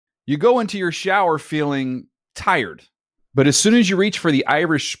You go into your shower feeling tired, but as soon as you reach for the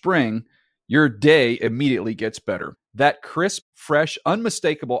Irish Spring, your day immediately gets better. That crisp, fresh,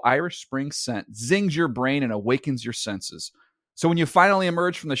 unmistakable Irish Spring scent zings your brain and awakens your senses. So when you finally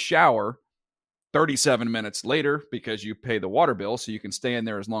emerge from the shower 37 minutes later, because you pay the water bill so you can stay in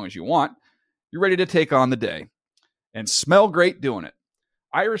there as long as you want, you're ready to take on the day and smell great doing it.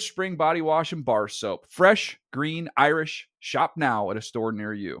 Irish Spring Body Wash and Bar Soap. Fresh, green, Irish. Shop now at a store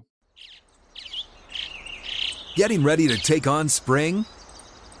near you. Getting ready to take on spring?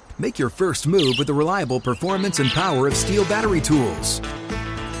 Make your first move with the reliable performance and power of Steel battery tools.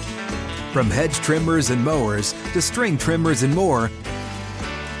 From hedge trimmers and mowers to string trimmers and more,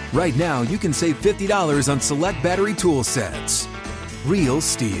 right now you can save $50 on select battery tool sets. Real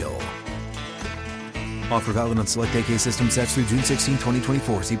Steel. Offer valid on select AK system sets through June 16,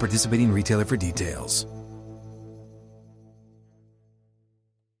 2024. See participating retailer for details.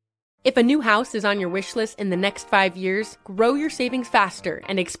 If a new house is on your wish list in the next 5 years, grow your savings faster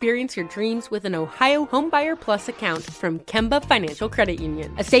and experience your dreams with an Ohio Homebuyer Plus account from Kemba Financial Credit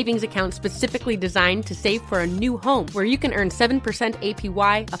Union. A savings account specifically designed to save for a new home where you can earn 7%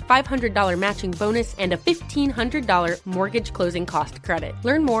 APY, a $500 matching bonus, and a $1,500 mortgage closing cost credit.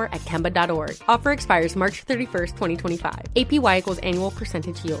 Learn more at Kemba.org. Offer expires March 31st, 2025. APY equals annual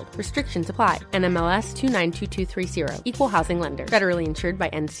percentage yield. Restrictions apply. NMLS 292230. Equal housing lender. Federally insured by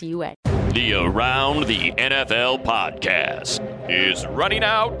NCUA. The Around the NFL podcast is running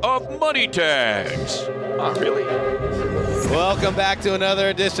out of money tags. Not really. Welcome back to another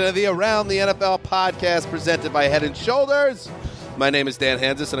edition of the Around the NFL podcast presented by Head & Shoulders. My name is Dan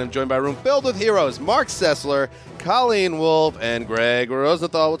Hansis, and I'm joined by a room filled with heroes. Mark Sessler, Colleen Wolfe, and Greg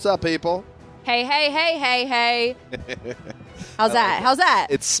Rosenthal. What's up, people? Hey, hey, hey, hey, hey. How's that? How's that?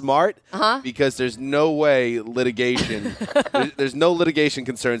 It's smart because there's no way litigation, there's no litigation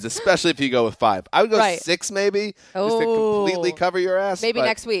concerns, especially if you go with 5. I would go 6 maybe, just to completely cover your ass. Maybe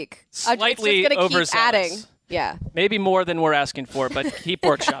next week. Slightly I'm just going to keep adding. overzealous. Yeah. Maybe more than we're asking for, but keep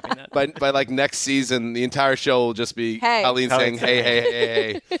workshopping that. By like next season, the entire show will just be Colleen saying, hey, hey,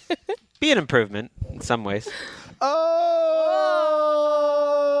 hey, hey. Be an improvement in some ways. Oh!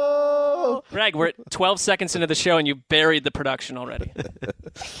 Greg, we're at 12 seconds into the show, and you buried the production already.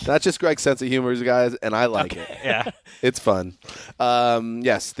 That's just Greg's sense of humor, guys, and I like it. Yeah. It's fun.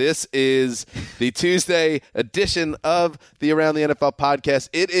 Yes, this is the Tuesday edition of the Around the NFL podcast.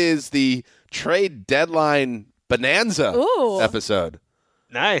 It is the trade deadline bonanza episode.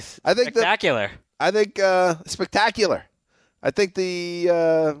 Nice. I think spectacular. Spectacular. I think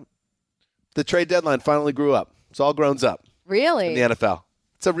the trade deadline finally grew up. It's all grown up. Really? In the NFL.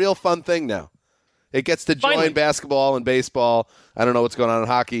 It's a real fun thing now. It gets to join Finally. basketball and baseball. I don't know what's going on in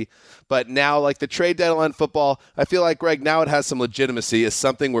hockey. But now, like the trade deadline football, I feel like, Greg, now it has some legitimacy as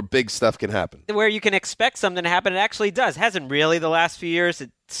something where big stuff can happen. Where you can expect something to happen, it actually does. It hasn't really the last few years.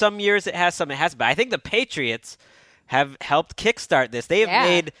 Some years it has, some it hasn't. But I think the Patriots have helped kickstart this. They have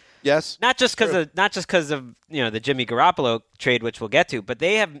made... Yes. Not just because of the Jimmy Garoppolo trade, which we'll get to, but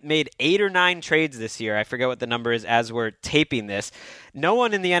they have made 8 or 9 trades this year. I forget what the number is as we're taping this. No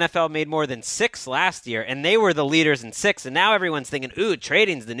one in the NFL made more than 6 last year, and they were the leaders in 6. And now everyone's thinking, "Ooh,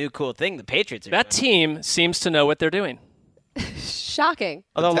 trading's the new cool thing." The Patriots are That doing. team seems to know what they're doing. Shocking.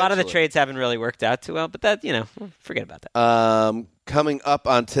 Although a lot of the Potentially. trades haven't really worked out too well, but that forget about that. Coming up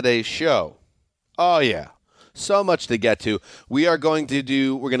on today's show. Oh, yeah. So much to get to. We're going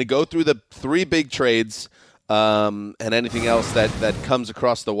to go through the 3 big trades and anything else that comes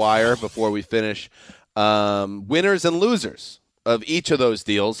across the wire before we finish. Winners and losers of each of those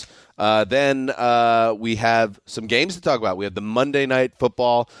deals. Then we have some games to talk about. We have the Monday Night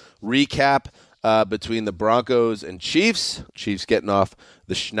Football recap between the Broncos and Chiefs. Chiefs getting off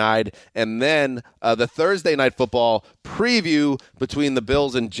the schneid. And then the Thursday Night Football preview between the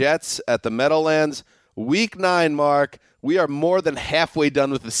Bills and Jets at the Meadowlands. Week 9, Mark. We are more than halfway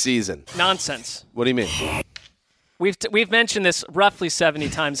done with the season. Nonsense. What do you mean? We've mentioned this roughly 70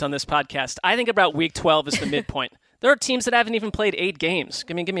 times on this podcast. I think about Week 12 is the midpoint. There are teams that haven't even played 8 games.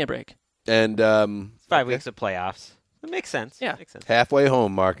 Give me a break. And 5 weeks of playoffs. It makes sense. Yeah. Makes sense. halfway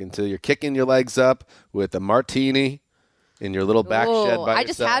home, Mark, until you're kicking your legs up with a martini in your little back shed by I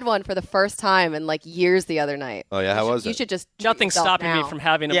just yourself. had one for the first time in years the other night. Oh, yeah? How was it? You should just treat Nothing's yourself stopping now. me from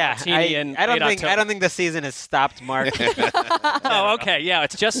having a Yeah, martini in I don't late think October. the season has stopped, Mark. Oh, okay. Yeah,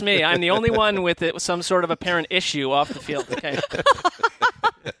 it's just me. I'm the only one with some sort of apparent issue off the field. Okay.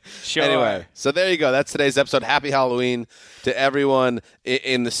 Sure. Anyway, so there you go. That's today's episode. Happy Halloween to everyone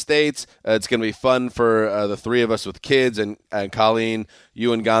in the States. It's going to be fun for the three of us with kids. And Colleen,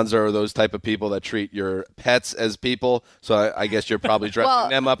 you and Gonzo are those type of people that treat your pets as people. So I guess you're probably dressing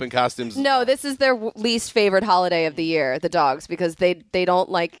them up in costumes. No, this is their least favorite holiday of the year, the dogs, because they don't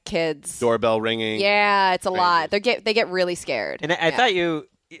like kids. Doorbell ringing. Yeah, it's a lot. They get really scared. And I thought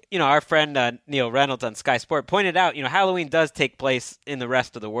our friend Neil Reynolds on Sky Sport pointed out, Halloween does take place in the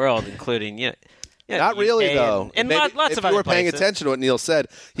rest of the world, including not really though. And Maybe lots if of you other were paying places. attention to what Neil said,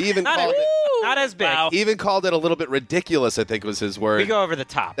 he even called it not as big. He even called it a little bit ridiculous, I think was his word. We go over the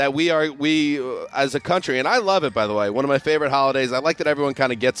top. That we as a country, and I love it, by the way, one of my favorite holidays. I like that everyone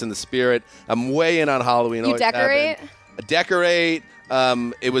kind of gets in the spirit. I'm way in on Halloween. You decorate? Decorate.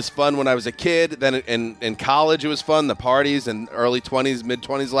 It was fun when I was a kid. Then in college, it was fun. The parties and early 20s,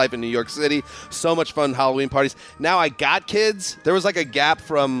 mid-20s life in New York City. So much fun Halloween parties. Now I got kids. There was like a gap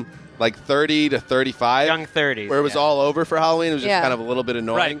from like 30 to 35. Young 30s. Where it was all over for Halloween. It was just kind of a little bit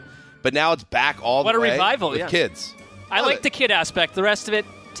annoying. Right. But now it's back all What the a way revival, with yeah. kids. I like the kid aspect. The rest of it,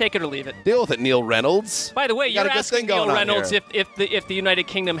 take it or leave it. Deal with it, Neil Reynolds. By the way, You got you're a good asking thing going Neil on Reynolds here. if the United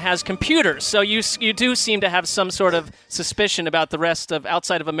Kingdom has computers. So you do seem to have some sort of suspicion about the rest of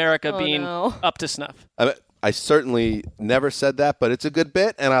outside of America being up to snuff. I certainly never said that, but it's a good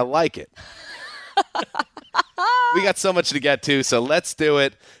bit, and I like it. We got so much to get to, so let's do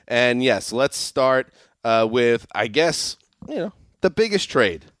it. And yes, let's start with, I guess, the biggest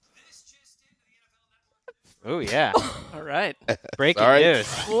trade. Oh, yeah. All right. Breaking Sorry. news.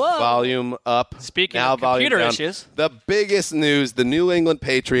 Volume up. Speaking now of volume computer down. issues. The biggest news, the New England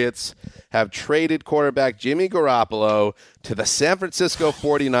Patriots have traded quarterback Jimmy Garoppolo to the San Francisco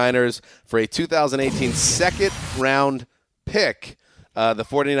 49ers for a 2018 second-round pick. The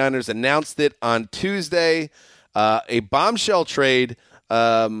 49ers announced it on Tuesday. A bombshell trade,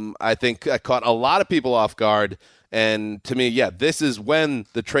 I think, caught a lot of people off guard. And to me, this is when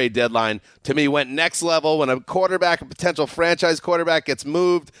the trade deadline, to me, went next level, when a potential franchise quarterback gets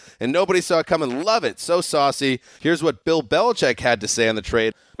moved, and nobody saw it coming. Love it. So saucy. Here's what Bill Belichick had to say on the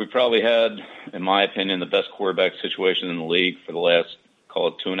trade. We probably had, in my opinion, the best quarterback situation in the league for the last, call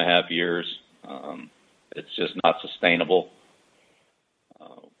it 2.5 years. It's just not sustainable,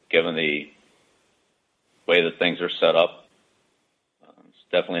 given the way that things are set up. It's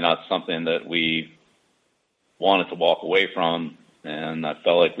definitely not something that we wanted to walk away from, and I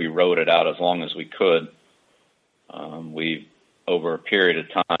felt like we rode it out as long as we could. We, over a period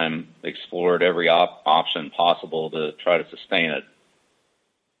of time, explored every option possible to try to sustain it.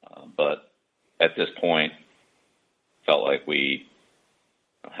 But at this point, felt like we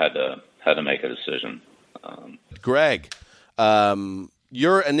had to make a decision. Greg,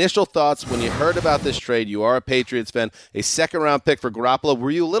 your initial thoughts when you heard about this trade. You are a Patriots fan, a second-round pick for Garoppolo.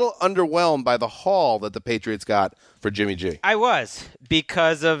 Were you a little underwhelmed by the haul that the Patriots got for Jimmy G? I was,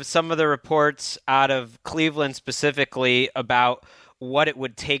 because of some of the reports out of Cleveland specifically about what it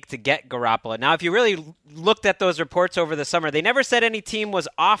would take to get Garoppolo. Now, if you really looked at those reports over the summer, they never said any team was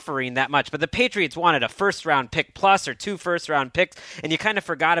offering that much, but the Patriots wanted a first-round pick plus or 2 first-round picks, and you kind of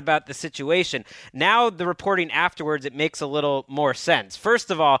forgot about the situation. Now, the reporting afterwards, it makes a little more sense.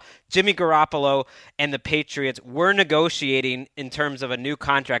 First of all, Jimmy Garoppolo and the Patriots were negotiating in terms of a new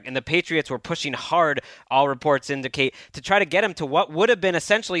contract, and the Patriots were pushing hard, all reports indicate, to try to get him to what would have been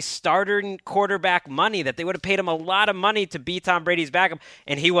essentially starting quarterback money, that they would have paid him a lot of money to be Tom Brady's backup,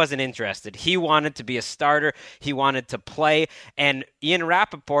 and he wasn't interested. He wanted to be a starter. He wanted to play, and Ian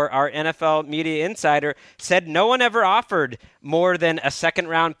Rappaport, our NFL media insider, said no one ever offered more than a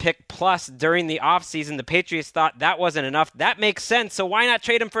second-round pick plus during the offseason. The Patriots thought that wasn't enough. That makes sense, so why not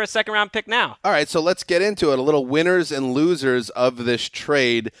trade him for a second-round pick now? All right, so let's get into it. A little winners and losers of this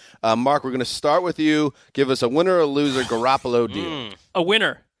trade. Mark, we're going to start with you. Give us a winner or loser Garoppolo deal. A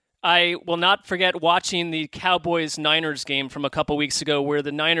winner. I will not forget watching the Cowboys-Niners game from a couple weeks ago where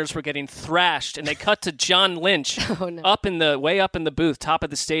the Niners were getting thrashed, and they cut to John Lynch way up in the booth, top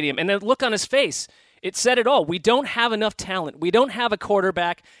of the stadium, and the look on his face. It said it all. We don't have enough talent. We don't have a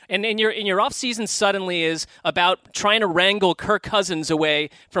quarterback. And in your offseason suddenly is about trying to wrangle Kirk Cousins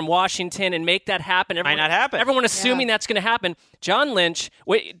away from Washington and make that happen. Might not happen. Everyone assuming that's going to happen. John Lynch,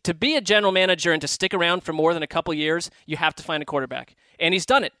 to be a general manager and to stick around for more than a couple years, you have to find a quarterback. And he's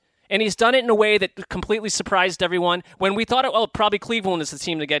done it. And he's done it in a way that completely surprised everyone. When we thought, probably Cleveland is the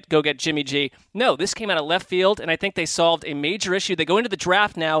team to go get Jimmy G. No, this came out of left field, and I think they solved a major issue. They go into the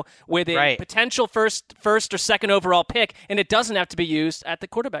draft now with a potential first or second overall pick, and it doesn't have to be used at the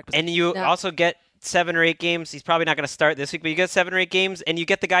quarterback position. And you also get 7 or 8 games. He's probably not going to start this week, but you get 7 or 8 games, and you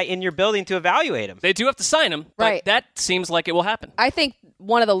get the guy in your building to evaluate him. They do have to sign him, but right. That seems like it will happen. I think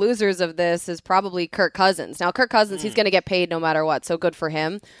one of the losers of this is probably Kirk Cousins. Now, Kirk Cousins, he's going to get paid no matter what, so good for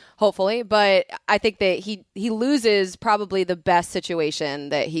him, hopefully. But I think that he loses probably the best situation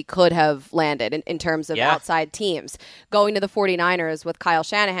that he could have landed in terms of outside teams. Going to the 49ers with Kyle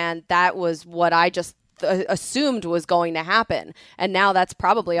Shanahan, that was what I just assumed was going to happen. And now that's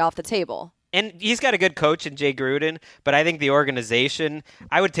probably off the table. And he's got a good coach in Jay Gruden, but I think the organization,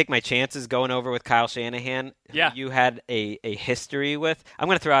 I would take my chances going over with Kyle Shanahan, who you had a history with. I'm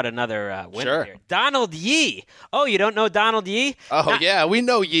going to throw out another winner here. Donald Yee. Oh, you don't know Donald Yee? Oh, we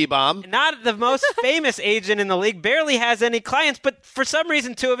know Yee Bomb. Not the most famous agent in the league, barely has any clients, but for some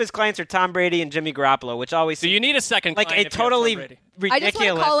reason, 2 of his clients are Tom Brady and Jimmy Garoppolo, which always So you need a second client like a totally ridiculous. I just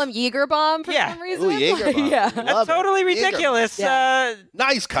want to call him Yeagerbaum for some reason. Ooh, Yeagerbaum. A totally ridiculous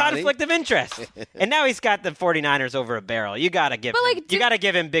nice conflict of interest. And now he's got the 49ers over a barrel. You got to give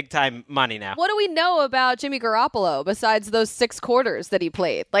him big time money now. What do we know about Jimmy Garoppolo besides those 6 quarters that he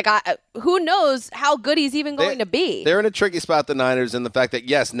played? Like, who knows how good he's even going to be? They're in a tricky spot, the Niners, in the fact that,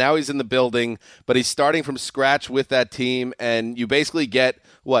 yes, now he's in the building, but he's starting from scratch with that team, and you basically get,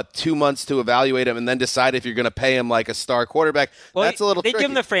 2 months to evaluate him and then decide if you're going to pay him like a star quarterback. Well, that's a little tricky. They give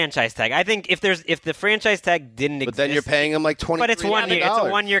him the franchise tag. I think if the franchise tag didn't exist. But then you're paying him like $20 But it's 1 year. It's a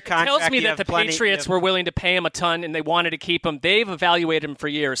 1 year contract. It tells me that the Patriots were willing to pay him a ton and they wanted to keep him. They've evaluated him for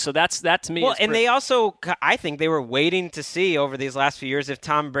years, so that to me is and they also, I think they were waiting to see over these last few years if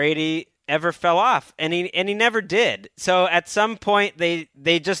Tom Brady ever fell off, and he never did. So at some point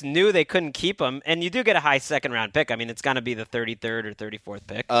they just knew they couldn't keep him, and you do get a high second round pick. I mean, it's going to be the 33rd or 34th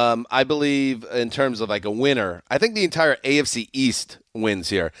pick. I believe in terms of like a winner, I think the entire AFC East wins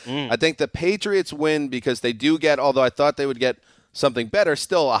here. I think the Patriots win because they do get, although I thought they would get something better,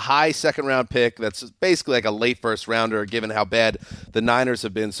 still a high second-round pick that's basically like a late first-rounder given how bad the Niners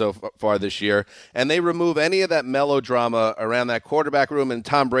have been so far this year. And they remove any of that melodrama around that quarterback room and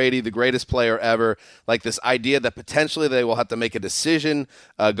Tom Brady, the greatest player ever, like this idea that potentially they will have to make a decision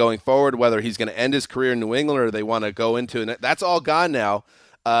going forward whether he's going to end his career in New England or they want to go into it. That's all gone now.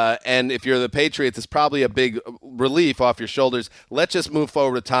 And if you're the Patriots, it's probably a big relief off your shoulders. Let's just move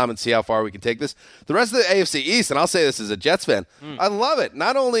forward with Tom and see how far we can take this. The rest of the AFC East, and I'll say this as a Jets fan, I love it.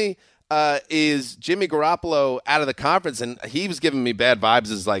 Not only is Jimmy Garoppolo out of the conference, and he was giving me bad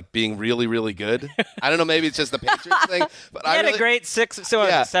vibes as like being really, really good. I don't know, maybe it's just the Patriots thing. But he had a great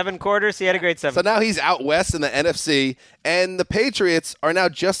 7 quarters. He had a great 7. So now he's out west in the NFC, and the Patriots are now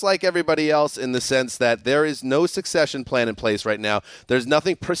just like everybody else in the sense that there is no succession plan in place right now. There's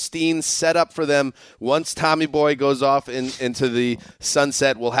nothing pristine set up for them. Once Tommy Boy goes off into the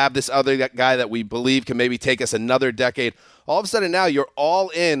sunset, we'll have this other guy that we believe can maybe take us another decade. All of a sudden now you're all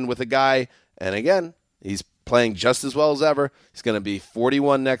in with a guy, and again, he's playing just as well as ever. He's going to be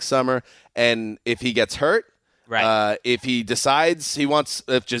 41 next summer, and if he gets hurt, if he decides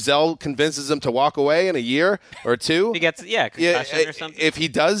if Giselle convinces him to walk away in a year or 2, he gets concussion or something. If he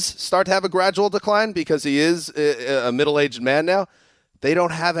does start to have a gradual decline because he is a middle-aged man now, they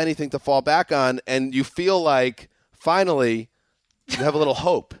don't have anything to fall back on, and you feel like finally you have a little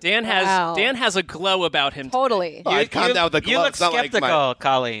hope. Dan has a glow about him. Totally. I'd calm down with the glow. You look skeptical,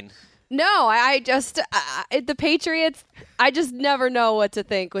 Colleen. No, I just the Patriots, I just never know what to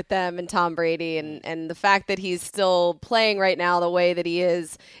think with them and Tom Brady and the fact that he's still playing right now the way that he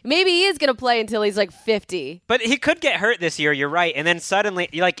is. Maybe he is going to play until he's like 50. But he could get hurt this year, you're right. And then suddenly,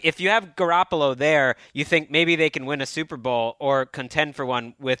 like if you have Garoppolo there, you think maybe they can win a Super Bowl or contend for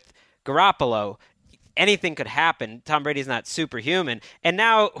one with Garoppolo. Anything could happen. Tom Brady's not superhuman. And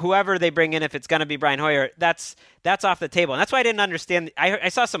now whoever they bring in, if it's going to be Brian Hoyer, that's off the table. And that's why I didn't understand. I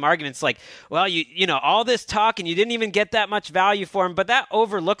saw some arguments like, well, you know, all this talk and you didn't even get that much value for him. But that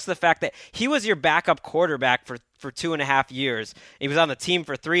overlooks the fact that he was your backup quarterback for 2.5 years. He was on the team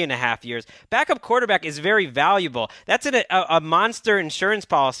for 3.5 years. Backup quarterback is very valuable. That's a monster insurance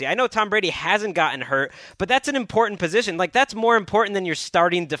policy. I know Tom Brady hasn't gotten hurt, but that's an important position. Like, that's more important than your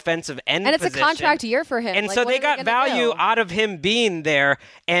starting defensive end position. And it's position. a contract year for him. And like, so they got value out of him being there.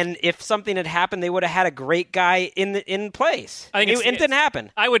 And if something had happened, they would have had a great guy in place. I think it didn't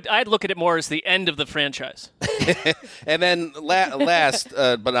happen. I'd look at it more as the end of the franchise. And then last,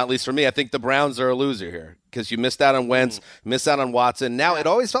 but not least for me, I think the Browns are a loser here. Because you missed out on Wentz, missed out on Watson. Now, it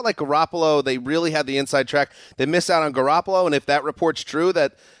always felt like Garoppolo, they really had the inside track. They missed out on Garoppolo, and if that report's true,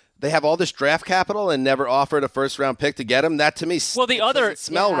 that they have all this draft capital and never offered a first-round pick to get him, that to me the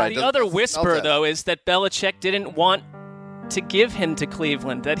other whisper, though, is that Belichick didn't want to give him to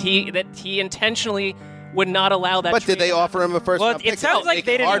Cleveland, that he intentionally would not allow that. But did they offer him a first round pick? It sounds like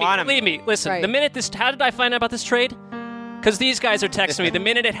they didn't want him. Believe me, listen, Right. the minute how did I find out about this trade? Because these guys are texting me the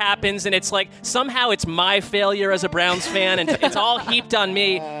minute it happens, and it's like somehow it's my failure as a Browns fan, and it's all heaped on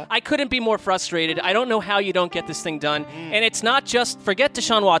me. I couldn't be more frustrated. I don't know how you don't get this thing done. And it's not just, forget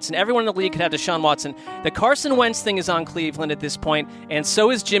Deshaun Watson. Everyone in the league could have Deshaun Watson. The Carson Wentz thing is on Cleveland at this point, and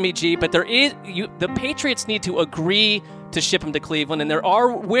so is Jimmy G. But the Patriots need to agree to ship him to Cleveland, and there are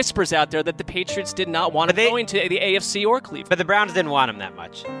whispers out there that the Patriots did not want him going to the AFC or Cleveland. But the Browns didn't want him that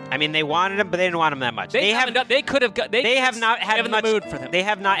much. I mean, they wanted him, but they didn't want him that much. They have not had much. The mood for them. They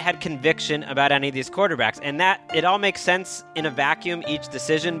have not had conviction about any of these quarterbacks, and that it all makes sense in a vacuum, each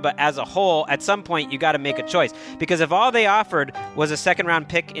decision. But as a whole, at some point, you got to make a choice, because if all they offered was a second-round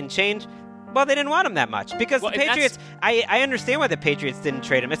pick and change. Well, they didn't want him that much because the Patriots. I understand why the Patriots didn't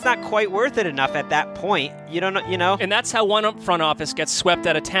trade him. It's not quite worth it enough at that point. You don't know, you know. And that's how one front office gets swept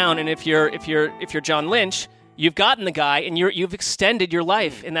out of town. And if you're John Lynch, you've gotten the guy, and you've extended your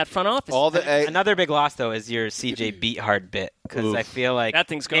life in that front office. Another big loss though is your CJ Beathard bit, because I feel like that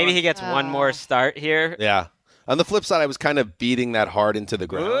thing's gone. Maybe he gets one more start here. Yeah. On the flip side, I was kind of beating that hard into the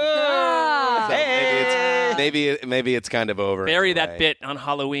ground. Maybe it's kind of over. Bury that bit on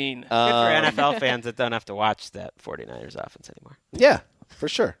Halloween. Good for NFL fans that don't have to watch that 49ers offense anymore. Yeah, for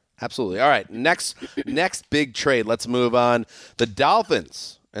sure. Absolutely. All right, next big trade. Let's move on. The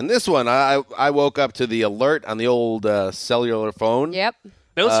Dolphins. And this one, I woke up to the alert on the old cellular phone. Yep.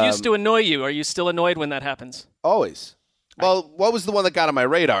 Those used to annoy you. Are you still annoyed when that happens? Always. Well, what was the one that got on my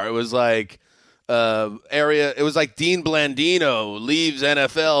radar? It was like... It was like Dean Blandino leaves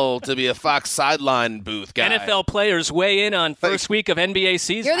NFL to be a Fox sideline booth guy. NFL players weigh in on first week of NBA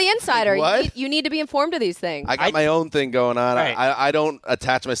season. You're the insider. What? You need to be informed of these things. I got my own thing going on. Right. I don't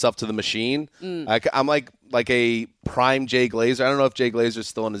attach myself to the machine. I'm like a prime Jay Glazer. I don't know if Jay Glazer's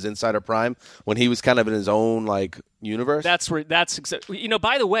still in his insider prime when he was kind of in his own universe. By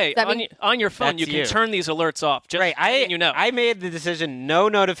the way, on your phone you can turn these alerts off. Just right. I made the decision, no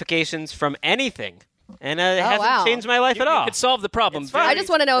notifications from anything. And it hasn't changed my life at all. You could solve the problem. I just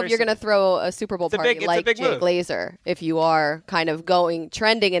want to know if you're going to throw a Super Bowl party like Jay Glazer, if you are kind of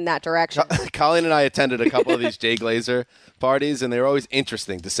trending in that direction. Colleen and I attended a couple of these Jay Glazer parties, and they were always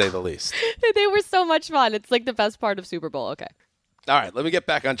interesting, to say the least. They were so much fun. It's like the best part of Super Bowl. Okay. All right, let me get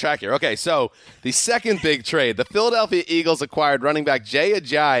back on track here. Okay, so the second big trade, the Philadelphia Eagles acquired running back Jay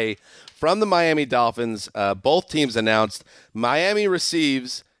Ajayi from the Miami Dolphins. Both teams announced Miami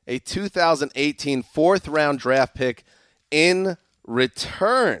receives a 2018 fourth-round draft pick in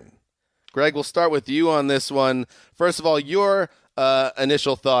return. Greg, we'll start with you on this one. First of all, your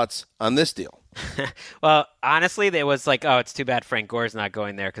initial thoughts on this deal. Well, honestly, it was like, oh, it's too bad Frank Gore's not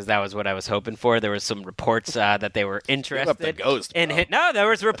going there, because that was what I was hoping for. There was some reports that they were interested. The ghost, No, there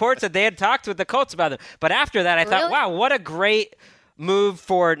was reports that they had talked with the Colts about them. But after that, I thought, wow, what a great move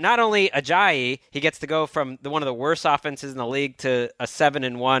for not only Ajayi. He gets to go from one of the worst offenses in the league to a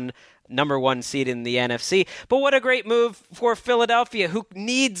 7-1 number one seed in the NFC. But what a great move for Philadelphia, who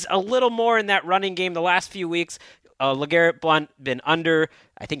needs a little more in that running game the last few weeks. LeGarrette Blount been under,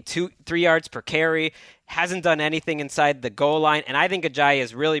 I think, 2-3 yards per carry. Hasn't done anything inside the goal line. And I think Ajayi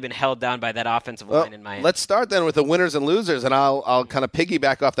has really been held down by that offensive line in Miami. Let's start then with the winners and losers, and I'll kind of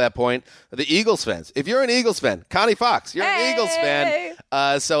piggyback off that point. The Eagles fans. If you're an Eagles fan, Connie Fox, you're an Eagles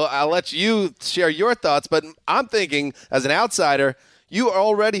fan. So I'll let you share your thoughts. But I'm thinking, as an outsider, you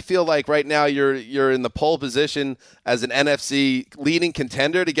already feel like right now you're in the pole position as an NFC leading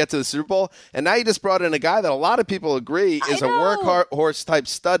contender to get to the Super Bowl, and now you just brought in a guy that a lot of people agree is a workhorse type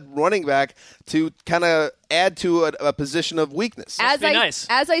stud running back to kind of add to a position of weakness. As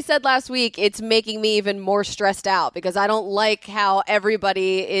I said last week, it's making me even more stressed out because I don't like how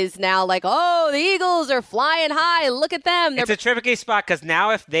everybody is now like, oh, the Eagles are flying high. Look at them. It's a tricky spot because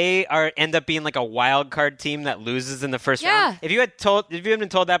now if they end up being like a wild card team that loses in the first round, if you had been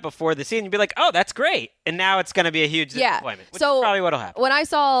told that before the season, you'd be like, oh, that's great. And now it's going to be a huge disappointment, which is probably what will happen. When I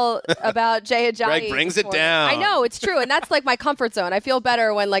saw about Jay Ajayi, Greg brings it down. I know, it's true. And that's like my comfort zone. I feel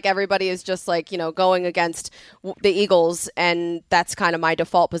better when like everybody is just like, going against the Eagles, and that's kind of my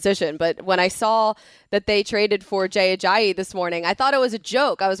default position. But when I saw that they traded for Jay Ajayi this morning, I thought it was a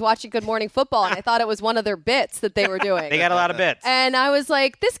joke. I was watching Good Morning Football, and I thought it was one of their bits that they were doing. They got a lot of bits. And I was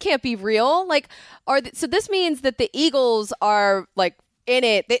like, this can't be real. Like, so this means that the Eagles are like in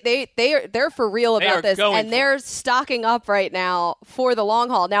it. They're for real about this, and they're stocking up right now for the long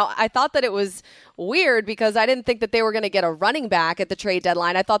haul. Now, I thought that it was weird because I didn't think that they were going to get a running back at the trade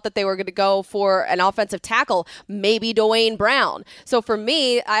deadline. I thought that they were going to go for an offensive tackle, maybe Dwayne Brown. So for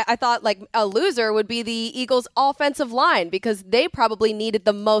me, I thought like a loser would be the Eagles' offensive line because they probably needed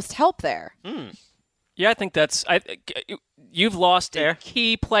the most help there. Yeah, I think you've lost a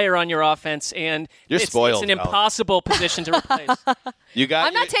key player on your offense, and You're spoiled, it's an impossible position to replace.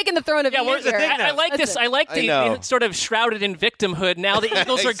 I'm not taking the throne of yeah, ease here. I like this. I like the sort of shrouded in victimhood. Now the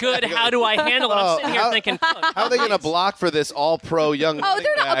Eagles are good. How do I handle it? I'm sitting here thinking, how are they going to block for this all-pro young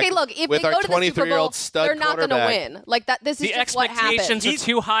they're not. Okay, look, if with they our go to the Super Bowl, stud they're not going to win. Like that. This is the just what happens. expectations are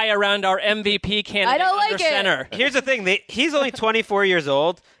too high around our MVP candidate. I don't like under it. center. Here's the thing. He's only 24 years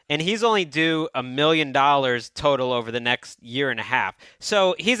old, and he's only due $1 million total over the next year and a half.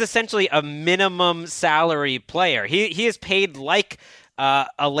 So he's essentially a minimum salary player. He is paid like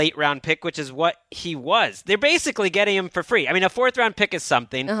a late round pick, which is what he was. They're basically getting him for free. I mean, a 4th round pick is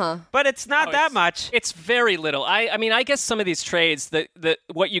something, but it's not that much. It's very little. I mean, I guess some of these trades,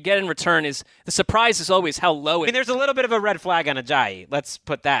 what you get in return is the surprise is always how low. I mean, there's a little bit of a red flag on Ajayi. Let's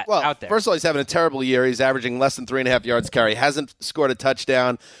put that out there. First of all, he's having a terrible year. He's averaging less than 3.5 yards carry. Hasn't scored a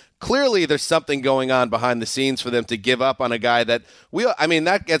touchdown. Clearly, there's something going on behind the scenes for them to give up on a guy that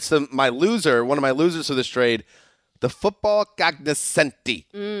that gets to one of my losers for this trade, the football cognoscenti.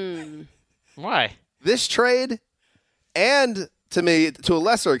 Why? This trade, and to me, to a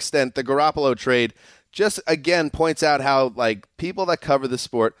lesser extent, the Garoppolo trade, just again points out how people that cover the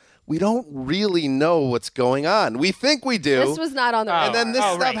sport, we don't really know what's going on. We think we do. This was not on the radar. And then this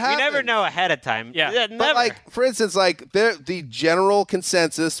stuff happens. We never know ahead of time. Yeah. Never. But for instance, the general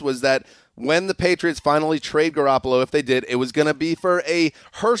consensus was that when the Patriots finally trade Garoppolo, if they did, it was going to be for a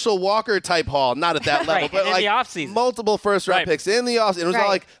Herschel Walker type haul, not at that level, but in the offseason. Multiple first-round picks in the offseason. It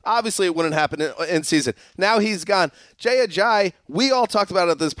was obviously it wouldn't happen in season. Now he's gone. Jay Ajayi, we all talked about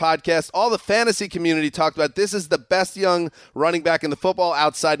it at this podcast. All the fantasy community talked about this is the best young running back in the football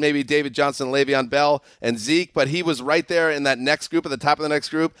outside maybe David Johnson, Le'Veon Bell, and Zeke, but he was right there in that next group, at the top of the next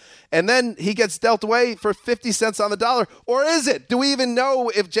group. And then he gets dealt away for 50 cents on the dollar. Or is it? Do we even know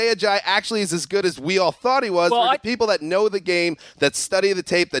if Jay Ajayi actually is as good as we all thought he was? Or the people that know the game, that study the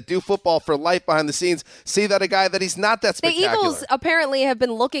tape, that do football for life behind the scenes, see that a guy that he's not that spectacular? The Eagles apparently have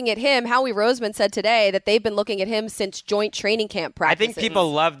been looking at him. Howie Roseman said today that they've been looking at him since joint training camp practices. I think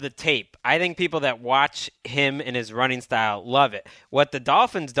people love the tape. I think people that watch him and his running style love it. What the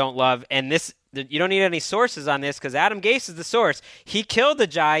Dolphins don't love, and this you don't need any sources on this because Adam Gase is the source. He killed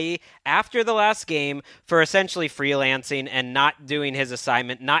Ajayi after the last game for essentially freelancing and not doing his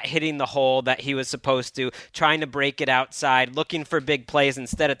assignment, not hitting the hole that he was supposed to, trying to break it outside, looking for big plays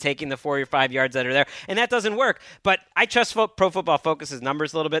instead of taking the 4 or 5 yards that are there. And that doesn't work. But I trust Pro Football Focus's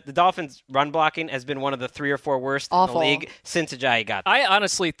numbers a little bit. The Dolphins' run blocking has been one of the 3 or 4 worst in the league since Ajayi got there. I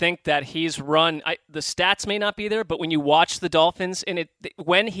honestly think that he's run the stats may not be there, but when you watch the Dolphins, and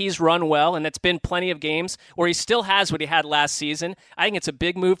when he's run well, and it's been plenty of games where he still has what he had last season, I think it's a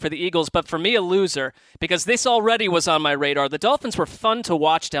big move for the Eagles, but for me, a loser, because this already was on my radar. The Dolphins were fun to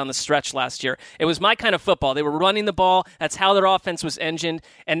watch down the stretch last year. It was my kind of football. They were running the ball. That's how their offense was engined.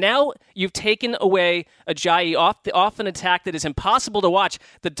 And now you've taken away Ajayi off an attack that is impossible to watch.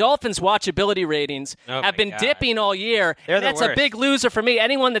 The Dolphins' watchability ratings have been dipping all year. That's a big loser for me.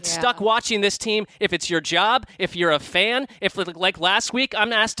 Anyone that's stuck watching this team, if it's your job, if you're a fan, if like last week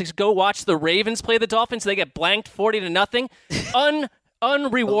I'm asked to go watch the Ravens play the Dolphins, they get blanked 40-0.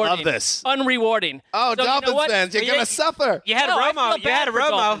 Unrewarding. I love this. Unrewarding. Oh, so Dolphins fans, you're going to suffer. You had Romo. You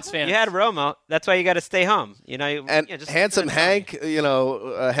had Romo. That's why you got to stay home. Just handsome Hank,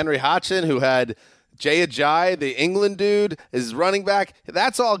 Henry Hodgson, who had Jay Ajayi, the England dude, is running back.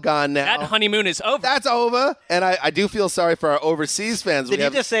 That's all gone now. That honeymoon is over. That's over. And I do feel sorry for our overseas fans. Did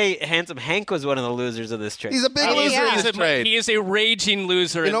you just say Handsome Hank was one of the losers of this trade? He's a big loser in this trade. He is a raging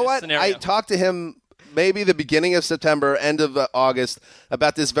loser in this scenario. I talked to him maybe the beginning of September, end of August,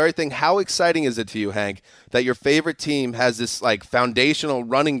 about this very thing. How exciting is it to you, Hank, that your favorite team has this foundational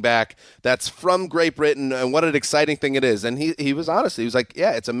running back that's from Great Britain, and what an exciting thing it is? And he was honest. He was like,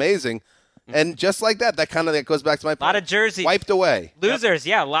 yeah, it's amazing. And just like that goes back to my point. A lot of jerseys. Wiped away. Losers,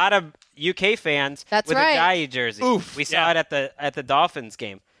 a lot of UK fans with Ajayi jerseys. Oof. We saw it at the Dolphins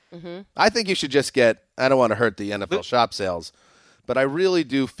game. Mm-hmm. I think you should just I don't want to hurt the NFL shop sales, but I really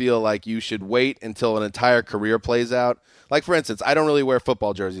do feel like you should wait until an entire career plays out. Like, for instance, I don't really wear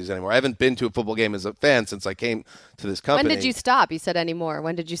football jerseys anymore. I haven't been to a football game as a fan since I came to this company. When did you stop? You said anymore.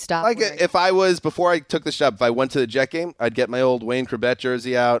 When did you stop? Before I took this job, if I went to the Jet game, I'd get my old Wayne Corbett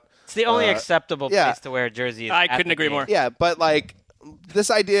jersey out. It's the only acceptable place to wear a jersey. I couldn't agree more. Yeah, but this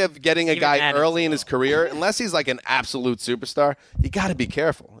idea of getting a guy early in his career, unless he's an absolute superstar, you got to be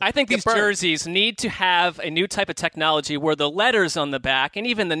careful. I think these jerseys need to have a new type of technology where the letters on the back and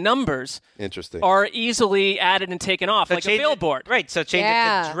even the numbers are easily added and taken off, so like a billboard. Right, so change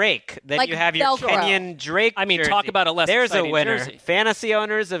it to Drake. Then you have your Kenyon Drake jersey. Talk about a less There's a exciting winner. jersey. Fantasy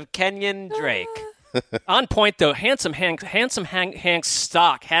owners of Kenyon Drake. On point, though, Handsome Hank's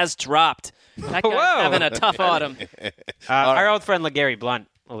stock has dropped. That guy's having a tough autumn. Our old friend LeGarry Blount,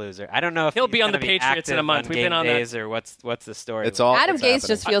 a loser. I don't know if he'll be on the Patriots in a month. We've been on days that. Or what's the story? Adam Gase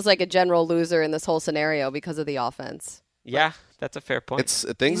just feels like a general loser in this whole scenario because of the offense. Yeah, that's a fair point.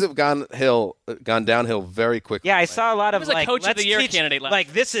 Things have gone downhill very quickly. Yeah, I saw a lot of he was a coach of the year candidate.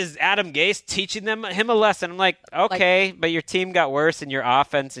 Like, this is Adam Gase teaching him a lesson. I'm like, okay, but your team got worse, and your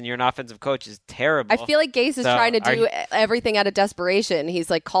offense and you're an offensive coach is terrible. I feel like Gase is trying to do everything out of desperation. He's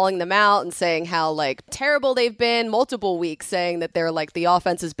like calling them out and saying how like terrible they've been multiple weeks, saying that they're like the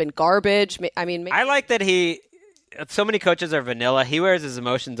offense has been garbage. I mean, maybe. I like that so many coaches are vanilla. He wears his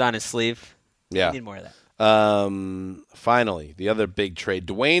emotions on his sleeve. Yeah, we need more of that. Finally, the other big trade,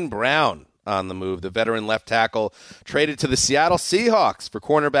 Dwayne Brown on the move. The veteran left tackle traded to the Seattle Seahawks for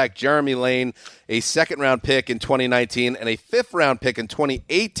cornerback Jeremy Lane, a second-round pick in 2019 and a fifth-round pick in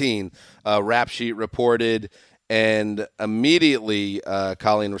 2018, Rap Sheet reported. And immediately,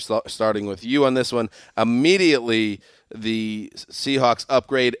 Colleen, we're starting with you on this one. Immediately, the Seahawks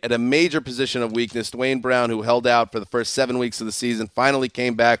upgrade at a major position of weakness. Dwayne Brown, who held out for the first 7 weeks of the season, finally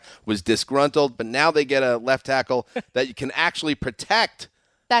came back, was disgruntled, but now they get a left tackle that you can actually protect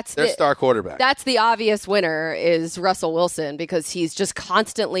their star quarterback. That's the obvious winner is Russell Wilson because he's just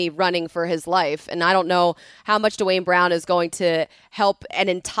constantly running for his life. And I don't know how much Dwayne Brown is going to help an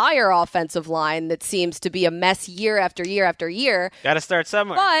entire offensive line that seems to be a mess year after year after year. Got to start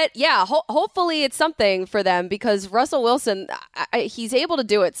somewhere. But yeah, hopefully it's something for them because Russell Wilson, he's able to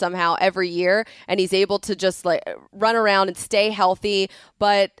do it somehow every year, and he's able to just like run around and stay healthy.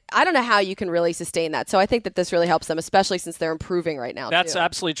 But I don't know how you can really sustain that. So I think that this really helps them, especially since they're improving right now. That's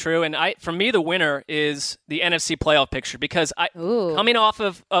absolutely true. And for me, the winner is the NFC playoff picture because coming off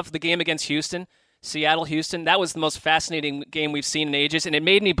of the game against Houston, Seattle-Houston, that was the most fascinating game we've seen in ages, and it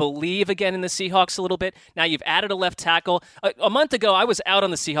made me believe again in the Seahawks a little bit. Now you've added a left tackle. A month ago, I was out on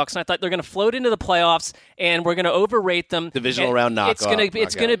the Seahawks, and I thought they're going to float into the playoffs, and we're going to overrate them. Divisional round knockout.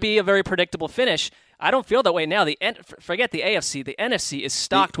 It's going to be a very predictable finish. I don't feel that way now. Forget the AFC. The NFC is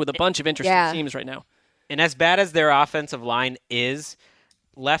stocked with a bunch of interesting teams right now. And as bad as their offensive line is,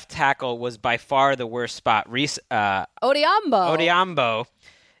 left tackle was by far the worst spot. Odiambo.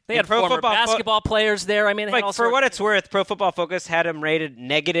 They had former basketball players there. I mean, for what it's worth, Pro Football Focus had him rated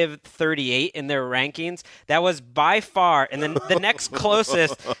 -38 in their rankings. That was by far, and then the next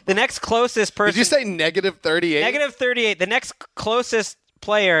closest person. Did you say -38? -38. The next closest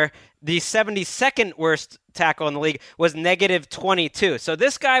player, the 72nd worst tackle in the league, was -22. So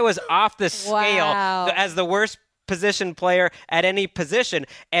this guy was off the scale as the worst position player at any position.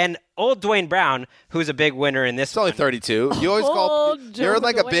 And old Dwayne Brown, who's a big winner in this. It's only 32. You always you're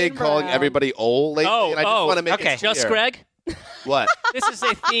like a big calling everybody old lately. And I just want to make it clear. Just Greg? What? This is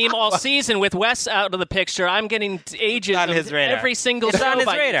a theme all season with Wes out of the picture. I'm getting ages on his radar. Every single it's show on his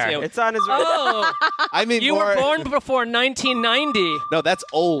by radar. you two. It's on his radar. Oh, I mean, you were born before 1990. No, that's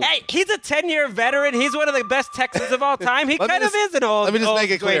old. Hey, he's a 10-year veteran. He's one of the best Texans of all time. He kind of is an old. Let me just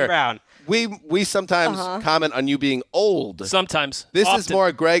make it clear. Dwayne Brown. We sometimes comment on you being old. Sometimes. This Often. is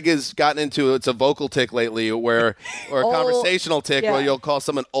more Greg has gotten into. It's a vocal tick lately, or a conversational tick where you'll call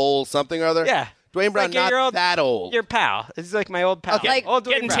someone old something or other. Yeah. Dwayne Brown, not that old. Your pal. It's like my old pal. Okay. Like old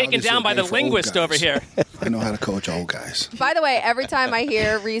getting taken down by the linguist over here. I know how to coach old guys. By the way, every time I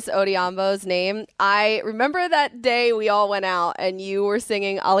hear Reese Odiambo's name, I remember that day we all went out and you were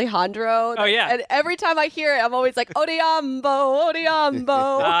singing Alejandro. Oh, yeah. And every time I hear it, I'm always like, Odiambo.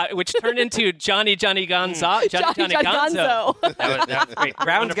 Which turned into Johnny Gonzo. Johnny Gonzo. That was great.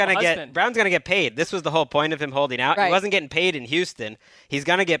 Brown's gonna get paid. This was the whole point of him holding out. Right. He wasn't getting paid in Houston. He's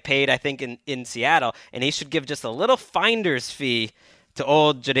gonna get paid, I think, in Seattle, and he should give just a little finder's fee to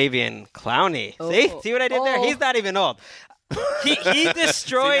old Jadeveon Clowney. See what I did there? He's not even old. He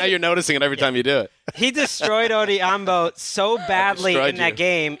destroyed. See, now you're noticing it every time you do it. He destroyed Odiambo so badly in that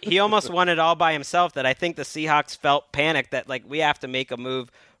game. He almost won it all by himself that I think the Seahawks felt panicked that we have to make a move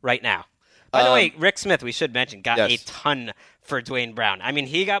right now. By the way, Rick Smith, we should mention, got a ton for Dwayne Brown. I mean,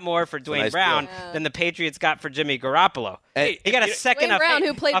 he got more for Dwayne Brown than the Patriots got for Jimmy Garoppolo. He got a second, Dwayne Brown,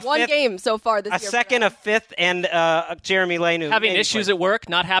 who played one game so far this year. A second, a fifth, and Jeremy Lane. Having issues at work,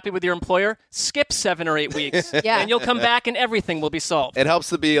 not happy with your employer, skip 7 or 8 weeks. And you'll come back and everything will be solved. It helps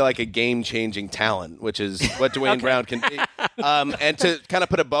to be like a game-changing talent, which is what Dwayne Brown can be. And to kind of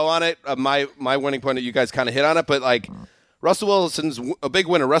put a bow on it, my winning point that you guys kind of hit on it, but Russell Wilson's a big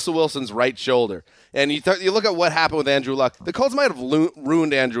winner. Russell Wilson's right shoulder. And you look at what happened with Andrew Luck. The Colts might have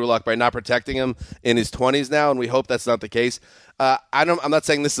ruined Andrew Luck by not protecting him in his 20s now, and we hope that's not the case. I'm not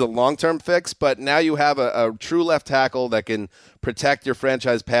saying this is a long-term fix, but now you have a true left tackle that can protect your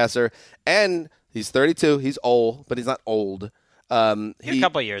franchise passer. And He's 32. He's old, but he's not old. A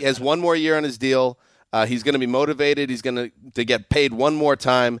couple of years. He has one more year on his deal. He's going to be motivated. He's going to get paid one more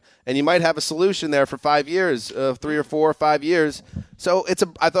time, and you might have a solution there for 5 years, 3 or 4 or 5 years. So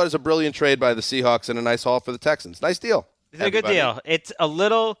I thought it was a brilliant trade by the Seahawks and a nice haul for the Texans. Nice deal. It's a good deal. It's a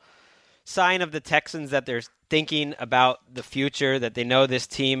little sign of the Texans that they're thinking about the future, that they know this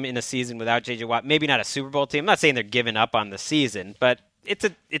team in a season without J.J. Watt, maybe not a Super Bowl team. I'm not saying they're giving up on the season, but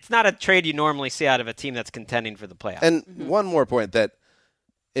it's not a trade you normally see out of a team that's contending for the playoffs. And one more point, that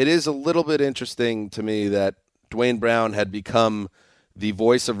it is a little bit interesting to me that Dwayne Brown had become the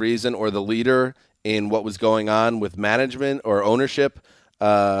voice of reason or the leader in what was going on with management or ownership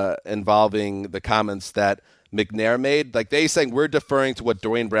involving the comments that McNair made. Like, they saying we're deferring to what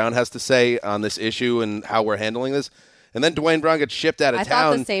Dwayne Brown has to say on this issue and how we're handling this. And then Dwayne Brown gets shipped out of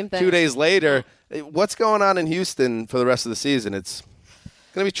town the same thing. 2 days later. What's going on in Houston for the rest of the season? It's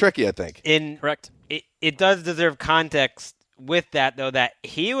going to be tricky, I think. Correct. It does deserve context with that, though, that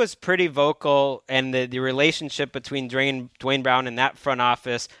he was pretty vocal, and the relationship between Dwayne Brown and that front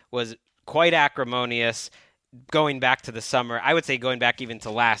office was quite acrimonious going back to the summer. I would say going back even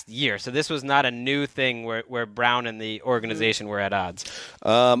to last year. So this was not a new thing where Brown and the organization were at odds.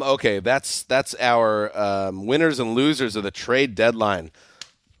 Okay, that's our winners and losers of the trade deadline.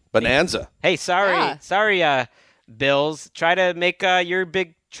 Bonanza. Hey, sorry, Bills. Try to make your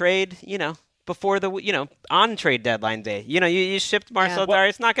big trade, before the on trade deadline day. You shipped Marcel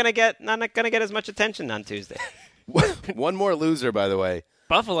Darius, not gonna get as much attention on Tuesday. One more loser, by the way.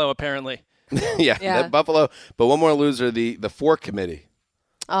 Buffalo, apparently. yeah. Buffalo. But one more loser, the fork committee.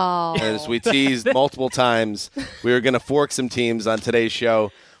 Oh. As we teased multiple times, we were going to fork some teams on today's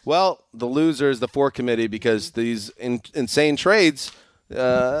show. Well, the losers, the fork committee, because these insane trades,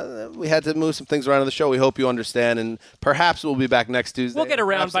 we had to move some things around in the show. We hope you understand, and perhaps we'll be back next Tuesday. We'll get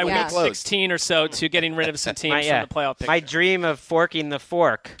around by week 16 or so to getting rid of some teams from the playoff picture. My dream of forking the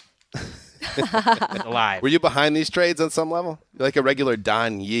fork. Alive. Were you behind these trades on some level? You're like a regular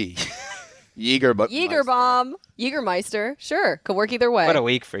Don Yee. Jägermeister. Sure. Could work either way. What a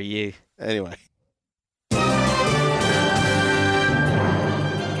week for you. Anyway. You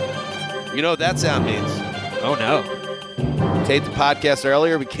know what that sound means? Oh, no. Taped the podcast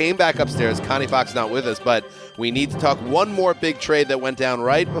earlier. We came back upstairs. Connie Fox not with us, but we need to talk one more big trade that went down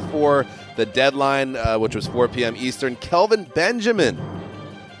right before the deadline, which was 4 p.m. Eastern. Kelvin Benjamin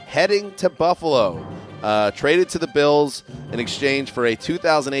heading to Buffalo. Traded to the Bills in exchange for a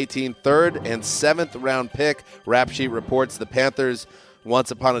 2018 third and 7th round pick. Rap Sheet reports the Panthers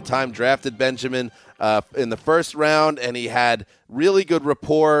once upon a time drafted Benjamin in the first round, and he had really good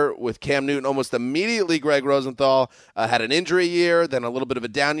rapport with Cam Newton almost immediately. Greg Rosenthal had an injury year, then a little bit of a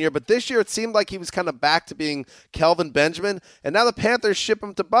down year, but this year it seemed like he was kind of back to being Kelvin Benjamin, and now the Panthers ship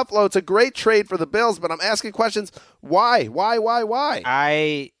him to Buffalo. It's a great trade for the Bills, but I'm asking questions. Why?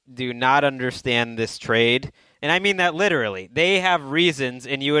 I do not understand this trade. And I mean that literally. They have reasons,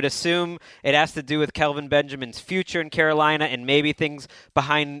 and you would assume it has to do with Kelvin Benjamin's future in Carolina and maybe things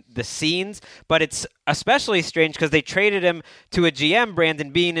behind the scenes. But it's especially strange because they traded him to a GM,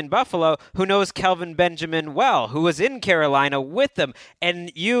 Brandon Beane, in Buffalo, who knows Kelvin Benjamin well, who was in Carolina with them.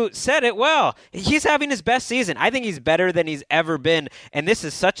 And you said it well. He's having his best season. I think he's better than he's ever been. And this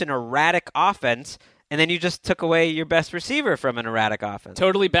is such an erratic offense. And then you just took away your best receiver from an erratic offense.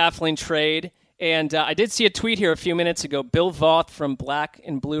 Totally baffling trade. And I did see a tweet here a few minutes ago. Bill Voth from Black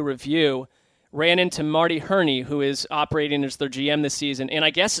and Blue Review ran into Marty Herney, who is operating as their GM this season. And I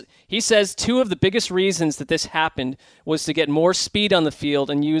guess he says two of the biggest reasons that this happened was to get more speed on the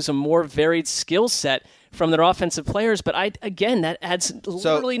field and use a more varied skill set from their offensive players. But that adds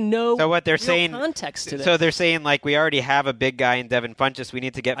literally no context to this. So they're saying, like, we already have a big guy in Devin Funchess. We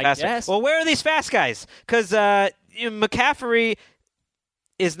need to get faster. Guess. Well, where are these fast guys? Because McCaffrey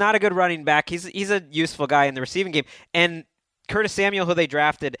is not a good running back. He's a useful guy in the receiving game. And Curtis Samuel, who they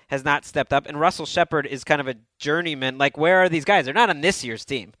drafted, has not stepped up. And Russell Shepard is kind of a journeyman. Like, where are these guys? They're not on this year's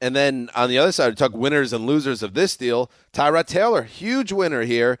team. And then on the other side, we talk winners and losers of this deal. Tyrod Taylor, huge winner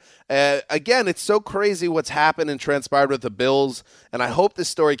here. Again, it's so crazy what's happened and transpired with the Bills. And I hope this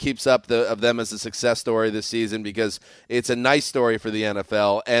story keeps up of them as a success story this season, because it's a nice story for the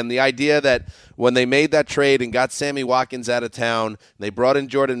NFL. And the idea that when they made that trade and got Sammy Watkins out of town, they brought in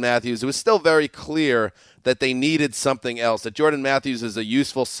Jordan Matthews, it was still very clear that they needed something else, that Jordan Matthews is a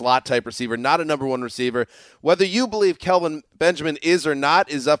useful slot-type receiver, not a number one receiver. Whether you believe Kelvin Benjamin is or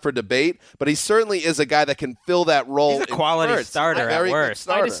not is up for debate, but he certainly is a guy that can fill that role. He's a quality starter at worst.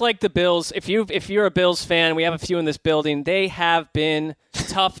 I just like the Bills. If you're a Bills fan, we have a few in this building. They have been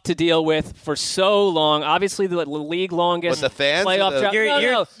tough to deal with for so long. Obviously, the league longest playoff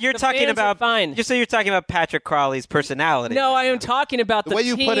drought. You're talking about fine. You're talking about Patrick Crowley's personality. No, I am talking about the way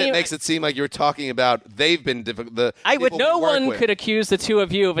you put it makes it seem like you're talking about they've been difficult. No one could accuse the two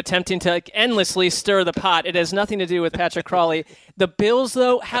of you of attempting to endlessly stir the pot. It has nothing to do with Patrick Crowley. The Bills,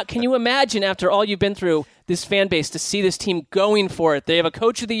 though, how can you imagine after all you've been through, this fan base, to see this team going for it? They have a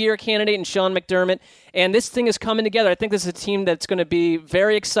Coach of the Year candidate in Sean McDermott, and this thing is coming together. I think this is a team that's going to be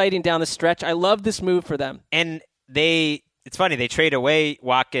very exciting down the stretch. I love this move for them. And it's funny, they trade away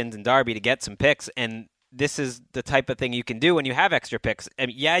Watkins and Darby to get some picks, and this is the type of thing you can do when you have extra picks. I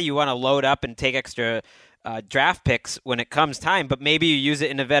mean, yeah, you want to load up and take extra draft picks when it comes time, but maybe you use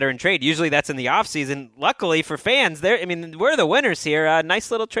it in a veteran trade. Usually that's in the offseason. Luckily for fans, we're the winners here. Nice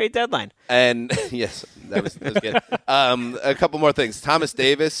little trade deadline. And yes, that was good. A couple more things. Thomas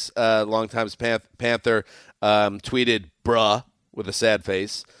Davis, longtime Panther, tweeted "bruh" with a sad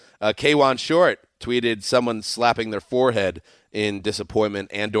face. K'Wan Short tweeted someone slapping their forehead in disappointment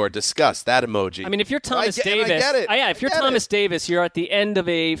and/or disgust. That emoji. I mean, if you're Thomas Davis, if you're Thomas Davis, you're at the end of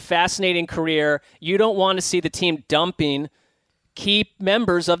a fascinating career. You don't want to see the team dumping key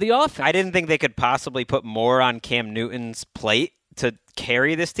members of the offense. I didn't think they could possibly put more on Cam Newton's plate to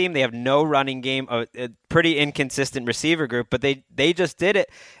carry this team. They have no running game, a pretty inconsistent receiver group, but they just did it.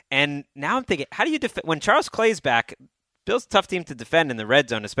 And now I'm thinking, how do you defend when Charles Clay's back? Bill's a tough team to defend in the red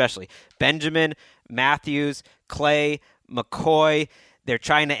zone, especially. Benjamin, Matthews, Clay, McCoy. They're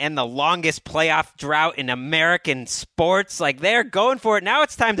trying to end the longest playoff drought in American sports. Like, they're going for it. Now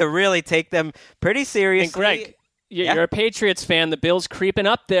it's time to really take them pretty seriously. And Greg, you're a Patriots fan. The Bills creeping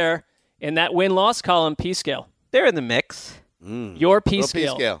up there in that win-loss column, P-scale. They're in the mix. Your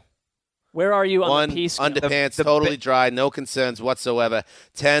P-scale. Where are you on the P-scale? Underpants, totally dry, no concerns whatsoever.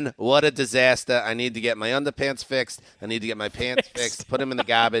 10, what a disaster. I need to get my underpants fixed. I need to get my pants fixed. Put them in the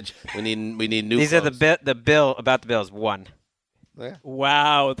garbage. We need new These clothes. are the bill about the Bills. 1. Yeah.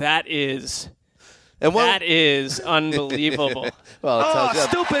 Wow, that is unbelievable. Well,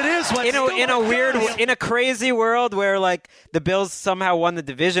 stupid is what in a crazy world where like the Bills somehow won the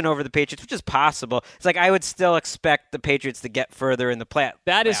division over the Patriots, which is possible. It's like I would still expect the Patriots to get further in the playoffs.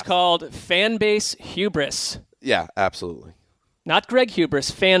 That is called fan base hubris. Yeah, absolutely. Not Greg hubris,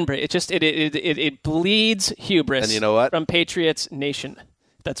 fan base. It just it bleeds hubris. And you know what? From Patriots Nation.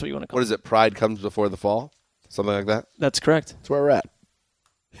 That's what you want to call it. What is it? Pride comes before the fall? Something like that? That's correct. That's where we're at.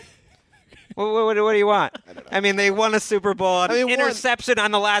 What do you want? I mean, they won a Super Bowl on interception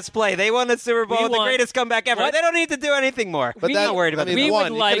on the last play. They won a Super Bowl with the greatest comeback ever. What? They don't need to do anything more. But we're not worried about that.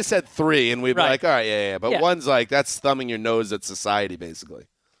 One, you could have said 3, and we'd be like, all right, yeah. But one's like, that's thumbing your nose at society, basically.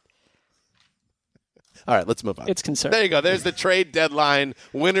 All right, let's move on. It's concerned. There you go. There's the trade deadline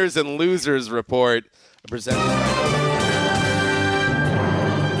winners and losers report presented by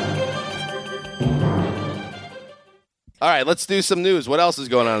All right, let's do some news. What else is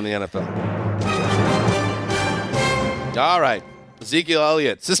going on in the NFL? All right. Ezekiel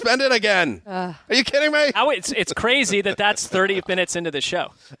Elliott, suspended again. Are you kidding me? It's crazy that's 30 minutes into the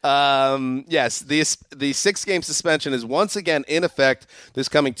show. Yes, the 6-game suspension is once again in effect this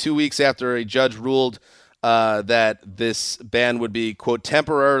coming 2 weeks after a judge ruled that this ban would be, quote,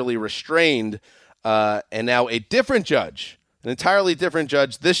 temporarily restrained. And now a different judge, an entirely different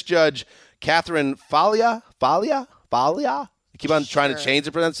judge, this judge, Catherine Falia? I keep on trying to change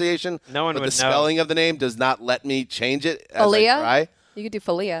the pronunciation. No one but would the spelling of the name does not let me change it as Falia? I try. You could do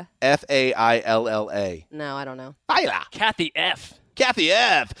Falia. Failla. No, I don't know. Failla. Kathy F.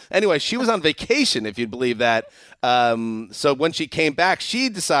 Anyway, she was on vacation, if you'd believe that. So when she came back, she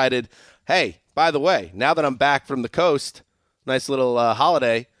decided, hey, by the way, now that I'm back from the coast, nice little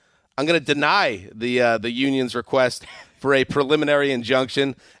holiday, I'm going to deny the union's request for a preliminary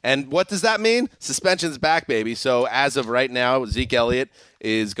injunction. And what does that mean? Suspension's back, baby. So as of right now, Zeke Elliott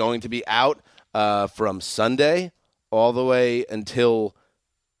is going to be out from Sunday all the way until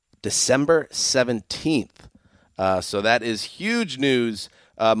December 17th. So that is huge news,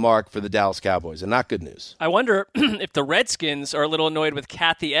 Mark, for the Dallas Cowboys, and not good news. I wonder if the Redskins are a little annoyed with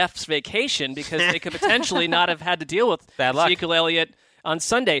Kathy F's vacation because they could potentially not have had to deal with Ezekiel Elliott on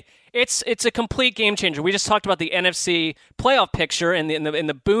Sunday. It's a complete game changer. We just talked about the NFC playoff picture and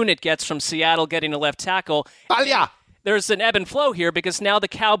the boon it gets from Seattle getting a left tackle. There's an ebb and flow here because now the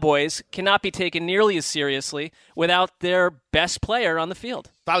Cowboys cannot be taken nearly as seriously without their best player on the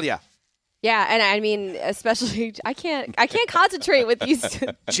field. Yeah, and I mean, especially I can't concentrate with these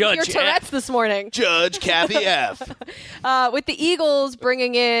your Tourette's this morning. Judge Kathy F. With the Eagles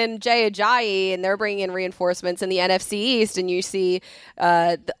bringing in Jay Ajayi, and they're bringing in reinforcements in the NFC East, and you see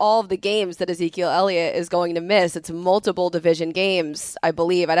all of the games that Ezekiel Elliott is going to miss. It's multiple division games, I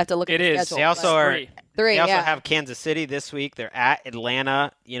believe. I'd have to look at the schedule. They also Three, they also have Kansas City this week. They're at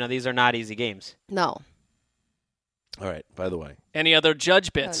Atlanta. These are not easy games. No. All right, by the way. Any other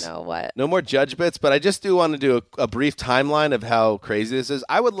Judge bits? I don't know what. No more Judge bits, but I just do want to do a brief timeline of how crazy this is.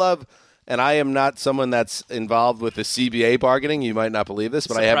 I would love, and I am not someone that's involved with the CBA bargaining. You might not believe this,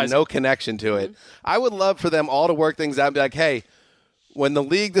 but I have no connection to it. I would love for them all to work things out and be like, hey, when the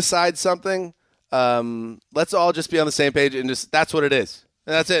league decides something, let's all just be on the same page and just that's what it is.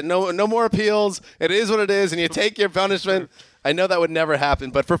 And that's it. No more appeals. It is what it is, and you take your punishment. I know that would never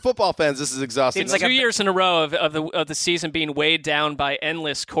happen, but for football fans, this is exhausting. It's like 2 years in a row of the season being weighed down by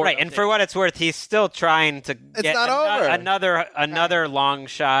endless court. Right, and for what it's worth, he's still trying to get another long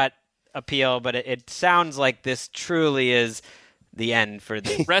shot appeal, but it sounds like this truly is the end for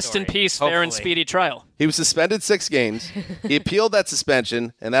the Rest in peace, fair and speedy trial. He was suspended 6 games. He appealed that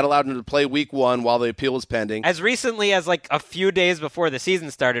suspension, and that allowed him to play week 1 while the appeal was pending. As recently as like a few days before the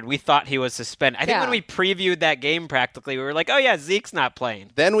season started, we thought he was suspended. I think when we previewed that game practically, we were like, oh yeah, Zeke's not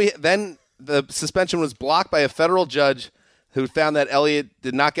playing. Then the suspension was blocked by a federal judge who found that Elliott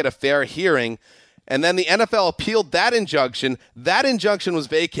did not get a fair hearing. And then the NFL appealed that injunction. That injunction was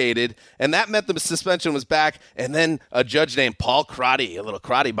vacated, and that meant the suspension was back. And then a judge named Paul Crotty, a little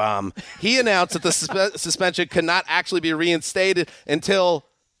Crotty bomb, he announced that the suspension could not actually be reinstated until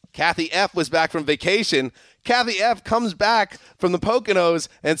Kathy F. was back from vacation. Kathy F. comes back from the Poconos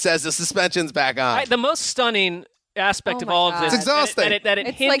and says the suspension's back on. The most stunning aspect of all of this it's exhausting. That it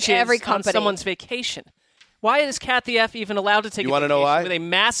hinges like every on someone's vacation. Why is Kathy F. even allowed to take a vacation know why? with a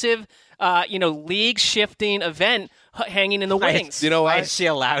massive league-shifting event hanging in the wings? You know why? Why is she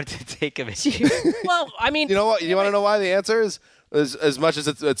allowed to take a vacation? Well, I mean... You know what? You want to know why? The answer is, as much as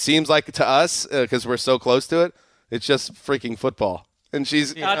it seems like to us, because we're so close to it, it's just freaking football. And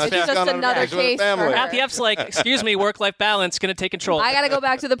she's it's just another case for her. Kathy F's like, excuse me, work-life balance, going to take control. I got to go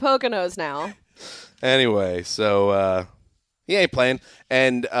back to the Poconos now. Anyway, so he ain't playing.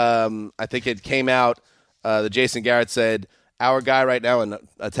 And I think it came out, that Jason Garrett said, our guy right now, and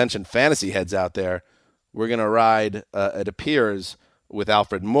attention fantasy heads out there, we're going to ride, it appears, with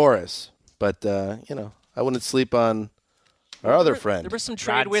Alfred Morris. But, I wouldn't sleep on our other friend. There were some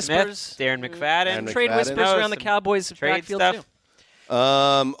trade Rod whispers. Smith, Darren McFadden. Trade whispers around the Cowboys' backfield, too.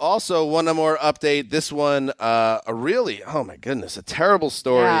 Also, one more update. This one, a terrible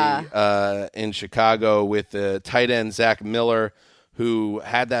story in Chicago with the tight end Zach Miller, who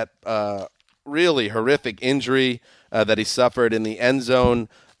had that really horrific injury that he suffered in the end zone,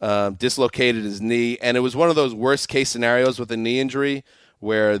 dislocated his knee, and it was one of those worst case scenarios with a knee injury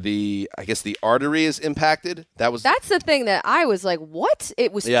where the artery is impacted. That's the thing that I was like, what?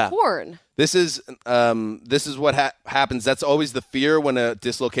 It was torn. This is what happens. That's always the fear when a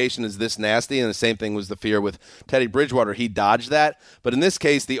dislocation is this nasty, and the same thing was the fear with Teddy Bridgewater. He dodged that, but in this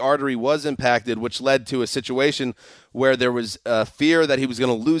case, the artery was impacted, which led to a situation where there was fear that he was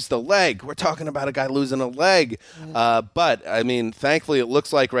going to lose the leg. We're talking about a guy losing a leg. But, I mean, thankfully it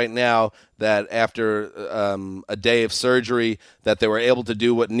looks like right now that after a day of surgery that they were able to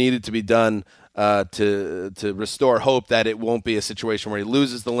do what needed to be done to restore hope that it won't be a situation where he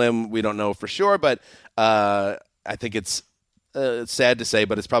loses the limb. We don't know for sure, but I think it's sad to say,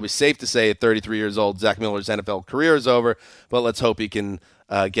 but it's probably safe to say at 33 years old, Zach Miller's NFL career is over, but let's hope he can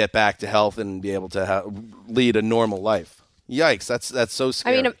get back to health and be able to lead a normal life. Yikes, that's so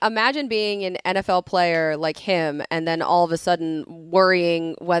scary. I mean, imagine being an NFL player like him and then all of a sudden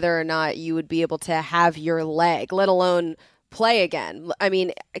worrying whether or not you would be able to have your leg, let alone play again. I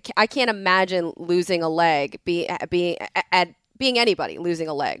mean, I can't imagine losing a leg, being anybody losing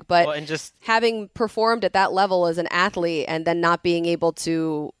a leg, but and just having performed at that level as an athlete and then not being able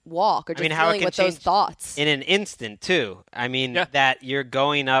to walk or just dealing with those thoughts in an instant too. I mean, that you're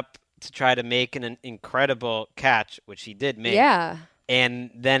going up to try to make an incredible catch, which he did make. Yeah.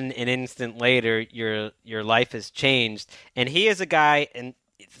 And then an instant later, your life has changed. And he is a guy, and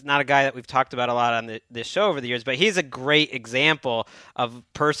it's not a guy that we've talked about a lot on this show over the years, but he's a great example of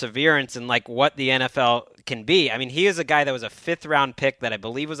perseverance and like what the NFL can be. I mean, he is a guy that was a 5th-round pick that I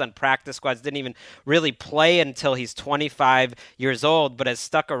believe was on practice squads, didn't even really play until he's 25 years old, but has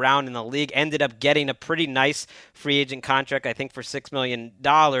stuck around in the league, ended up getting a pretty nice free agent contract, I think, for $6 million.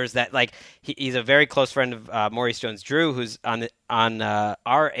 That, like, he's a very close friend of Maurice Jones-Drew, who's on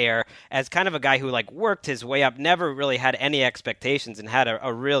our air, as kind of a guy who, like, worked his way up, never really had any expectations, and had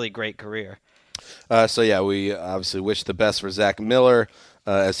a really great career. We obviously wish the best for Zach Miller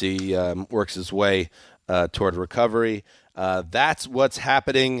as he works his way toward recovery. That's what's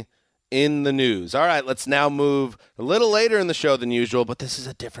happening in the news. All right, let's now move a little later in the show than usual, but this is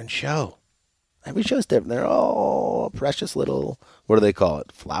a different show. Every show's different. They're all precious little, what do they call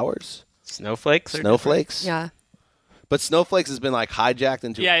it, flowers? Snowflakes? Snowflakes? Yeah. But Snowflakes has been, like, hijacked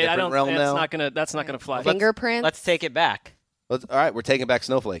into a different realm now. That's not gonna fly. Fingerprints? Let's take it back. All right, we're taking back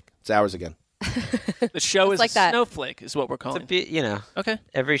Snowflake. It's ours again. The show is like that. Snowflake, is what we're calling it. Okay.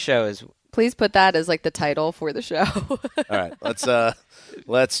 Every show is. Please put that as like the title for the show. All right,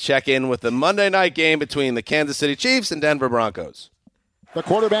 let's check in with the Monday night game between the Kansas City Chiefs and Denver Broncos. The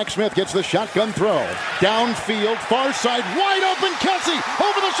quarterback Smith gets the shotgun throw. Downfield, far side, wide open, Kelsey,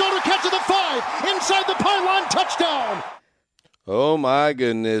 over the shoulder, catch at the 5, inside the pylon, touchdown. Oh my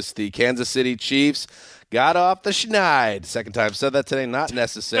goodness, the Kansas City Chiefs got off the schneid. Second time said that today, not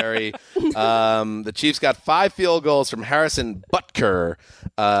necessary. The Chiefs got 5 field goals from Harrison Butker.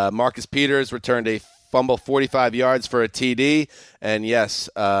 Marcus Peters returned a fumble 45 yards for a TD. And yes,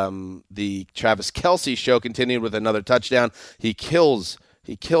 the Travis Kelce show continued with another touchdown. He kills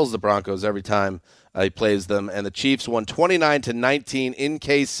the Broncos every time he plays them. And the Chiefs won 29-19 in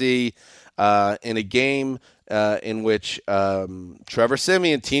KC in a game in which Trevor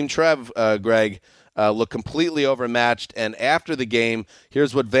Siemian, Team Trev, Greg, looked completely overmatched. And after the game,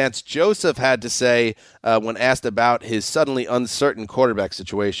 here's what Vance Joseph had to say when asked about his suddenly uncertain quarterback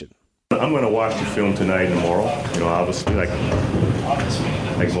situation. I'm going to watch the film tonight and tomorrow, obviously, like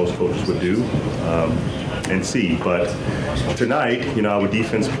most coaches would do, and see. But tonight, our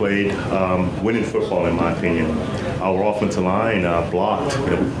defense played winning football, in my opinion. Our offensive line blocked.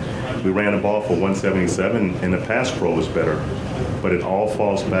 We ran the ball for 177, and the pass pro was better. But it all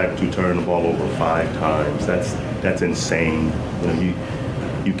falls back to turning the ball over 5 times. That's insane.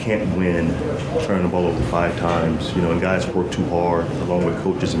 You can't win turning the ball over 5 times. And guys work too hard, along with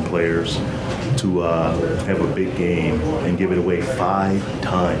coaches and players, to have a big game and give it away 5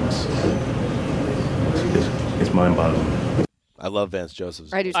 times. It's mind-boggling. I love Vance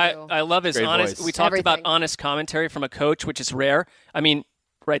Joseph's. I do too. I love his honest. Voice. We talked about honest commentary from a coach, which is rare. I mean,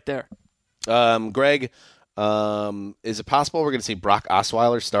 right there. Greg, is it possible we're going to see Brock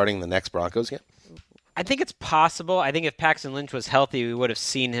Osweiler starting the next Broncos game? I think it's possible. I think if Paxton Lynch was healthy, we would have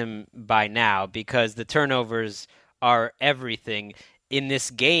seen him by now, because the turnovers are everything. In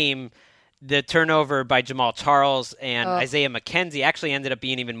this game, the turnover by Jamal Charles and Isaiah McKenzie actually ended up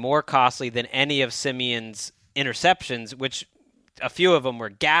being even more costly than any of Simeon's interceptions, which a few of them were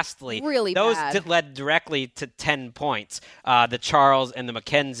ghastly. Really Those bad. led directly to 10 points, the Charles and the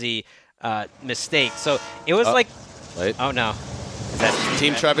McKenzie mistakes. So it was like... Wait. Oh, no. Is that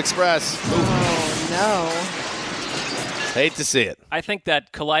Team Trev Express. Oh, no. Hate to see it. I think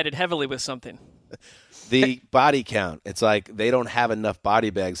that collided heavily with something. The body count. It's like they don't have enough body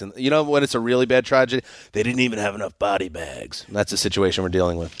bags. And when it's a really bad tragedy? They didn't even have enough body bags. That's the situation we're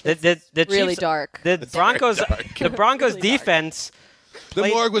dealing with. The Really Chiefs, dark. The Broncos defense... The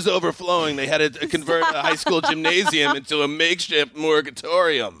morgue was overflowing. They had to convert a high school gymnasium into a makeshift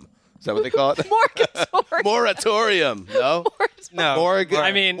morgatorium. Is that what they call it? Moratorium. No? No. Morgue.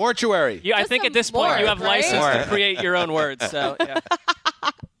 I mean, mortuary. Yeah, I think at this point you have license to create your own words. So, yeah.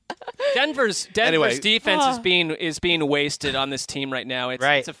 Denver's defense is being wasted on this team right now.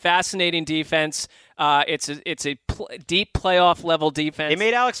 It's a fascinating defense. It's a deep playoff level defense. They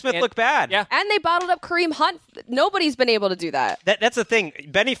made Alex Smith look bad. Yeah. And they bottled up Kareem Hunt. Nobody's been able to do that. That's the thing.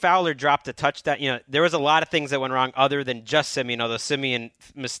 Benny Fowler dropped a touchdown. There was a lot of things that went wrong other than just Simeon, although Simeon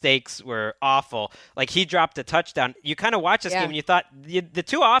mistakes were awful. Like, he dropped a touchdown. You kind of watch this game and you thought the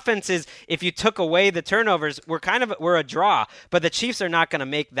two offenses, if you took away the turnovers, were a draw. But the Chiefs are not going to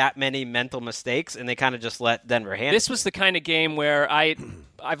make that many mental mistakes, and they kind of just let Denver handle it. This was the kind of game where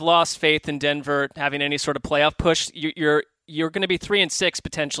I've lost faith in Denver having any sort of playoff push. You're going to be 3-6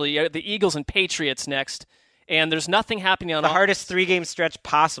 potentially. The Eagles and Patriots next, and there's nothing happening on the hardest 3-game stretch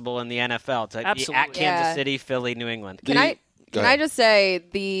possible in the NFL. Absolutely. At Kansas City, Philly, New England. Can I just say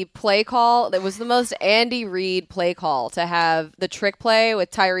the play call, that was the most Andy Reid play call to have the trick play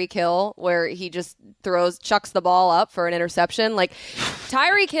with Tyreek Hill where he just chucks the ball up for an interception. Like,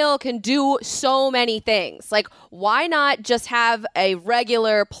 Tyreek Hill can do so many things. Like, why not just have a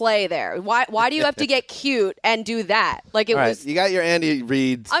regular play there? Why do you have to get cute and do that? Like, it was. You got your Andy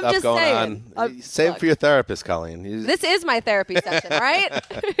Reid stuff going on. Save it for your therapist, Colleen. This is my therapy session, right?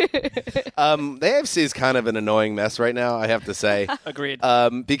 The AFC is kind of an annoying mess right now, I have to say. Agreed.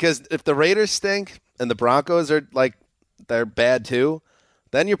 Because if the Raiders stink and the Broncos are they're bad too,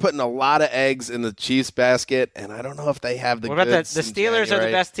 then you're putting a lot of eggs in the Chiefs basket, and I don't know if they have the. What about goods the Steelers? January. Are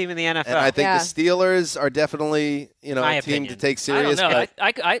the best team in the NFL. And I think the Steelers are definitely a team to take serious. I don't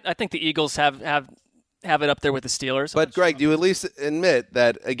know. I think the Eagles have it up there with the Steelers. But Greg, do you at least admit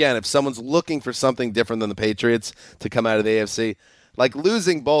that again, if someone's looking for something different than the Patriots to come out of the AFC? Like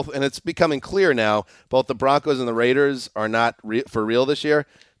losing both, and it's becoming clear now, both the Broncos and the Raiders are not for real this year.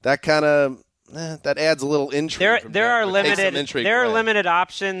 That kind of that adds a little intrigue. There are limited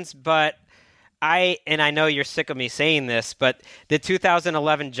options, but I know you're sick of me saying this, but the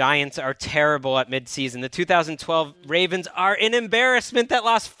 2011 Giants are terrible at midseason. The 2012 Ravens are an embarrassment that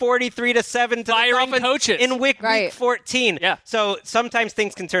lost 43-7 to the Dolphins coaches in week 14. Yeah. So sometimes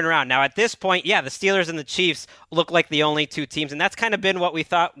things can turn around. Now at this point, the Steelers and the Chiefs look like the only two teams, and that's kind of been what we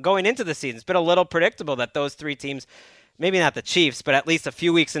thought going into the season. It's been a little predictable that those three teams, maybe not the Chiefs, but at least a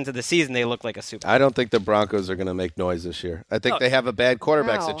few weeks into the season, they look like a Super Bowl. I don't think the Broncos are going to make noise this year. I think they have a bad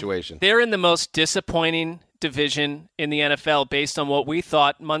quarterback situation. They're in the most disappointing division in the NFL based on what we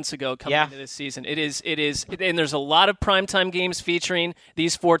thought months ago coming into this season. It is, and there's a lot of primetime games featuring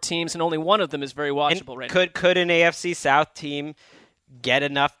these four teams, and only one of them is very watchable right now. Could an AFC South team get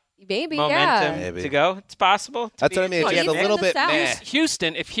enough momentum to go? It's possible. That's what I mean. It's just a little bit meh.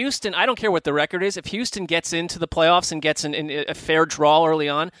 If Houston, I don't care what the record is, if Houston gets into the playoffs and gets a fair draw early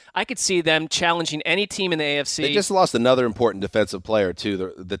on, I could see them challenging any team in the AFC. They just lost another important defensive player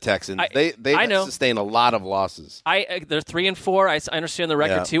too, the Texans. They sustain a lot of losses. They're 3-4. I understand the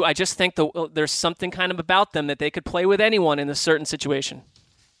record too. I just think there's something kind of about them that they could play with anyone in a certain situation.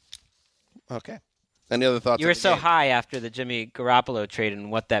 Okay. Any other thoughts? You were so high after the Jimmy Garoppolo trade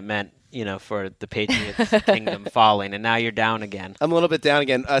and what that meant, for the Patriots kingdom falling, and now you're down again. I'm a little bit down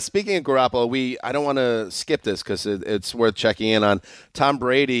again. Speaking of Garoppolo, I don't want to skip this because it's worth checking in on. Tom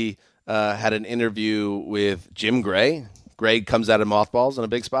Brady had an interview with Jim Gray. Gray comes out of Mothballs in a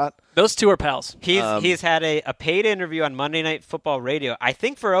big spot. Those two are pals. He's had a paid interview on Monday Night Football Radio, I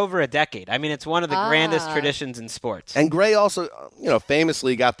think for over a decade. I mean, it's one of the grandest traditions in sports. And Gray also,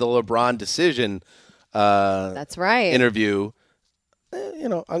 famously got the LeBron decision that's right. interview.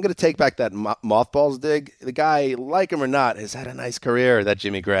 I'm going to take back that Mothballs dig. The guy, like him or not, has had a nice career, that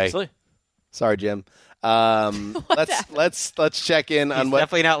Jimmy Gray. Absolutely. Sorry, Jim. Let's check in on He's what.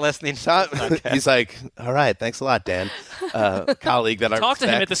 Definitely not listening. He's like, all right, thanks a lot, Dan. Colleague that I talked to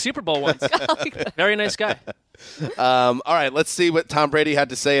him at the Super Bowl once. Very nice guy. All right, let's see what Tom Brady had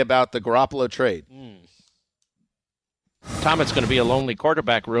to say about the Garoppolo trade. Tom, it's going to be a lonely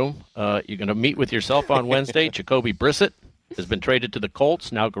quarterback room. You're going to meet with yourself on Wednesday. Jacoby Brissett has been traded to the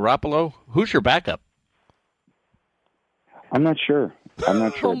Colts. Now Garoppolo. Who's your backup? I'm not sure.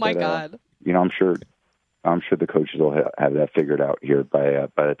 Oh my God. I'm sure the coaches will have that figured out here by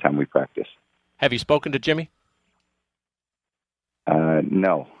the time we practice. Have you spoken to Jimmy?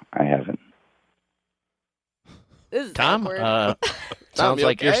 No, I haven't. This is Tom, sounds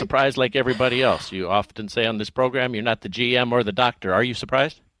like you're surprised like everybody else. You often say on this program you're not the GM or the doctor. Are you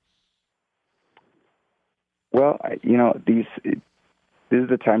surprised? Well, this is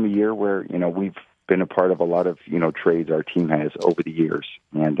the time of year where, we've been a part of a lot of, trades our team has over the years.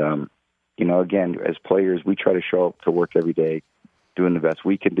 And, again, as players, we try to show up to work every day doing the best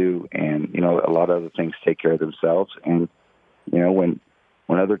we can do. And, a lot of other things take care of themselves. And, when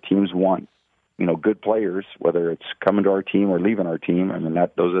other teams want, good players, whether it's coming to our team or leaving our team,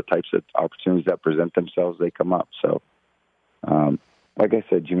 those are the types of opportunities that present themselves. They come up. So, like I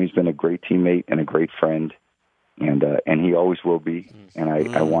said, Jimmy's been a great teammate and a great friend, and he always will be. And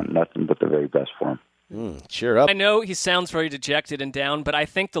I want nothing but the very best for him. Cheer up. I know he sounds very dejected and down, but I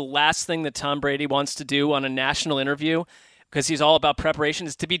think the last thing that Tom Brady wants to do on a national interview, because he's all about preparation,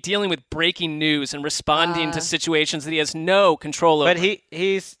 is to be dealing with breaking news and responding to situations that he has no control over. But he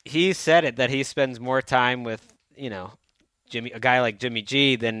said it, that he spends more time with, a guy like Jimmy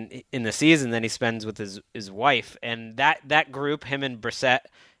G than in the season than he spends with his wife. And that group, him and Brissett,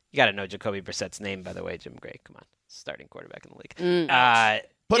 you got to know Jacoby Brissett's name, by the way, Jim Gray. Come on, starting quarterback in the league.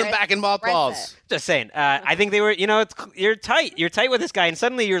 Put him back in mothballs. Just saying. I think they were, you're tight. You're tight with this guy, and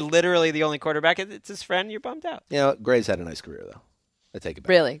suddenly you're literally the only quarterback. It's his friend. You're bummed out. Gray's had a nice career, though. I take it back.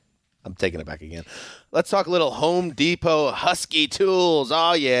 Really? I'm taking it back again. Let's talk a little Home Depot Husky tools.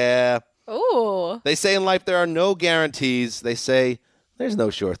 Oh, yeah. Ooh. They say in life there are no guarantees. They say there's no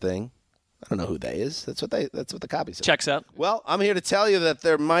sure thing. I don't know who that is. That's what the copy says. Checks out. Well, I'm here to tell you that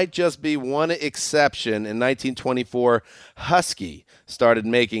there might just be one exception. In 1924, Husky started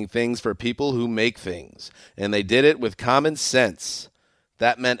making things for people who make things, and they did it with common sense.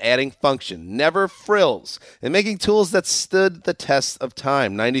 That meant adding function, never frills, and making tools that stood the test of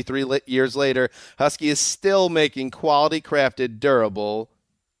time. 93 years later, Husky is still making quality-crafted, durable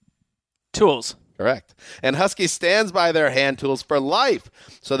tools. Correct. And Husky stands by their hand tools for life.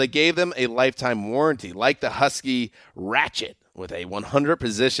 So they gave them a lifetime warranty, like the Husky Ratchet, with a 100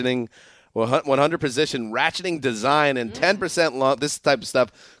 position ratcheting design and 10% long. This type of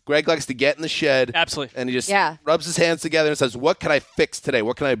stuff Greg likes to get in the shed. Absolutely. And he just rubs his hands together and says, what can I fix today?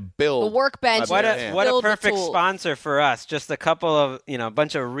 What can I build? The workbench. What a perfect sponsor for us. Just a couple of, a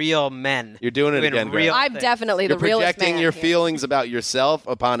bunch of real men. You're doing it again, Greg. I'm definitely the realest man. You're projecting your feelings about yourself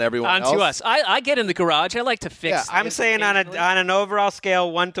upon everyone else. Onto us. I get in the garage. I like to fix. Yeah, I'm saying on an overall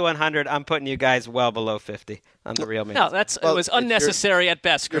scale, 1 to 100, I'm putting you guys well below 50. I'm the real man. No, it was unnecessary at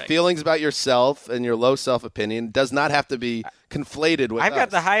best, Greg. Your feelings about yourself and your low self-opinion does not have to be conflated with I've got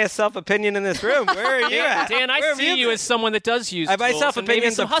the highest self-opinion in this room. Where are you at? Dan, I see you as someone that does use tools. My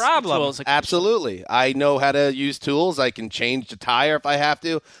self-opinion's a problem. Tools. Absolutely. I know how to use tools. I can change the tire if I have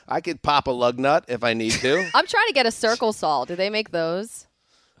to. I could pop a lug nut if I need to. I'm trying to get a Circle Saw. Do they make those?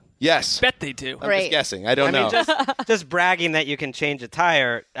 Yes. Bet they do. I'm just guessing. I don't know. Just bragging that you can change a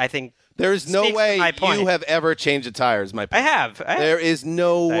tire, I think. There is no way you have ever changed a tire, is my point. I have. There is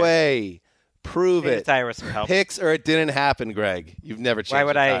no way. Prove it. Tire with some help. Picks or it didn't happen, Greg. You've never changed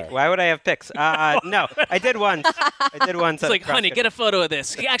a tire. Why would I have picks? No, I did once. It's like, honey, get a photo of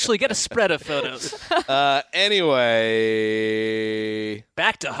this. Actually, get a spread of photos. Anyway.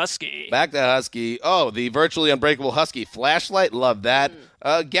 Back to Husky. Oh, the virtually unbreakable Husky flashlight. Love that.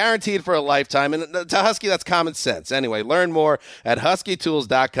 Guaranteed for a lifetime. And to Husky, that's common sense. Anyway, learn more at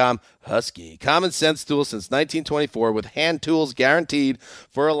huskytools.com. Husky. Common sense tools since 1924 with hand tools guaranteed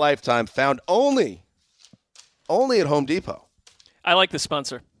for a lifetime. Found only at Home Depot. I like the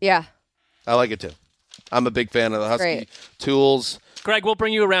sponsor. Yeah. I like it too. I'm a big fan of the Husky tools. Greg, we'll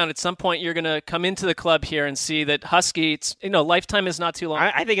bring you around. At some point, you're going to come into the club here and see that Husky, lifetime is not too long.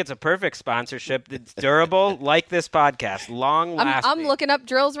 I think it's a perfect sponsorship. It's durable, like this podcast. Long lasting. I'm looking up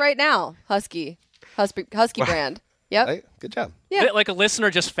drills right now. Husky brand. Yep. Hey, good job. Yeah. Like a listener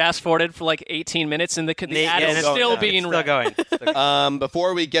just fast forwarded for like 18 minutes and the ad is still being read. Still going.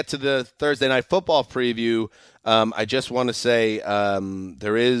 Before we get to the Thursday Night Football preview, I just want to say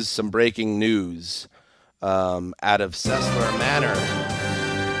there is some breaking news out of Sessler Manor.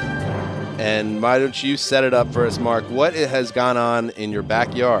 And why don't you set it up for us, Mark? What has gone on in your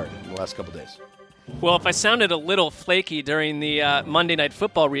backyard in the last couple of days? Well, if I sounded a little flaky during the Monday Night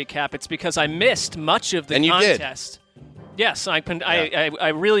Football recap, it's because I missed much of the contest. Yes, I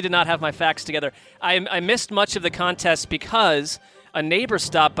really did not have my facts together. I missed much of the contest because a neighbor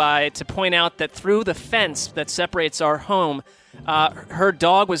stopped by to point out that through the fence that separates our home, her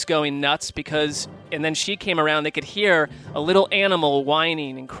dog was going nuts and then she came around, they could hear a little animal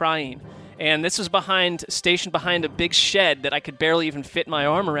whining and crying. And this was stationed behind a big shed that I could barely even fit my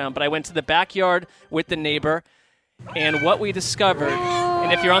arm around. But I went to the backyard with the neighbor, and what we discovered,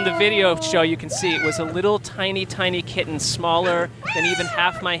 and if you're on the video show, you can see it was a little tiny, tiny kitten, smaller than even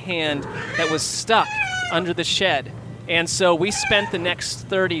half my hand, that was stuck under the shed. And so we spent the next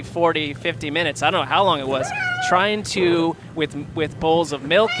 30, 40, 50 minutes, I don't know how long it was, trying to, with bowls of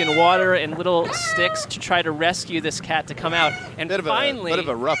milk and water and little sticks, to try to rescue this cat to come out. And finally... a bit of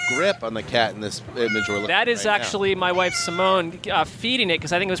a rough grip on the cat in this image we're looking at. That is actually my wife, Simone, feeding it,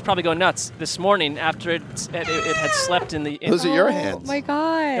 because I think it was probably going nuts this morning after it had slept in the... Those are your hands. Oh, my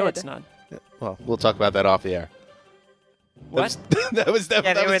God. No, it's not. Well, we'll talk about that off the air. What? That was they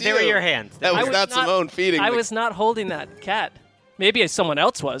were your hands. That was not Simone feeding. I was not holding that cat. Maybe someone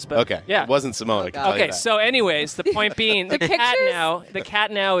else was, but okay. Yeah. It wasn't Simone. I can tell you that. So anyways, the point being, the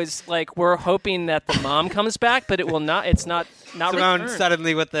cat now is like, we're hoping that the mom comes back, but it will not. It's not Simone returned.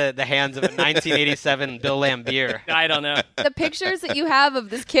 Suddenly with the hands of a 1987 Bill Lambier. I don't know. The pictures that you have of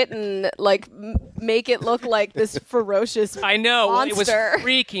this kitten, make it look like this ferocious I know. monster. It was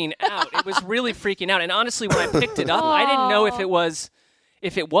freaking out. It was really freaking out. And honestly, when I picked it up, I didn't know if it was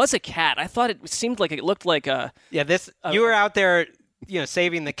a cat. I thought it seemed like it looked like a... Yeah, you were out there,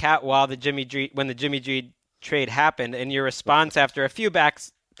 saving the cat while when the Jimmy G trade happened, and your response after a few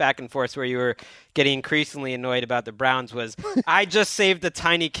backs back and forth where you were getting increasingly annoyed about the Browns was, I just saved a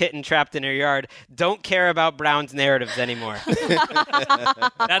tiny kitten trapped in her yard. Don't care about Browns narratives anymore.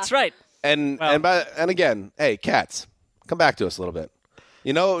 That's right. And again, hey, cats, come back to us a little bit.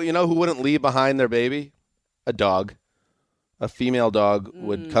 You know who wouldn't leave behind their baby? A dog. A female dog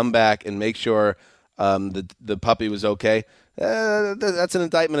would come back and make sure the puppy was okay. That's an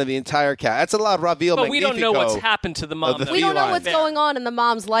indictment of the entire cat. That's a lot of Ravel But we don't know what's happened to the mom. We don't know what's going on in the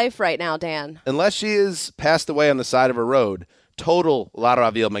mom's life right now, Dan. Unless she is passed away on the side of a road, total La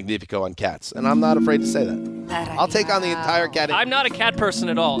Ravel Magnifico on cats. And I'm not afraid to say that. I'll take on the entire cat. I'm not a cat person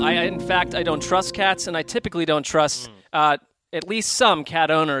at all. In fact, I don't trust cats, and I typically don't trust at least some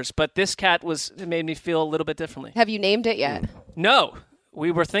cat owners. But this cat it made me feel a little bit differently. Have you named it yet? No.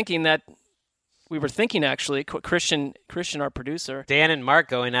 We were thinking actually, Christian, our producer. Dan and Mark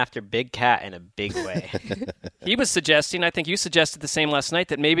going after Big Cat in a big way. He was suggesting, I think you suggested the same last night,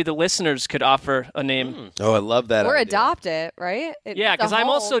 that maybe the listeners could offer a name. Oh, I love that Or idea. adopt it, right? Yeah, because I'm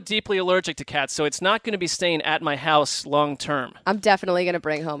also deeply allergic to cats, so it's not going to be staying at my house long term. I'm definitely going to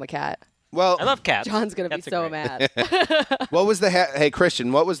bring home a cat. Well, I love cats. John's going to be so mad. What was hey,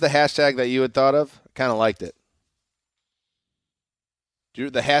 Christian, what was the hashtag that you had thought of? I kind of liked it.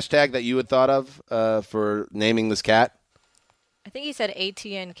 The hashtag that you had thought of for naming this cat? I think he said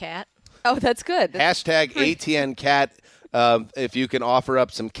ATN cat. Oh, that's good. Hashtag ATN cat. If you can offer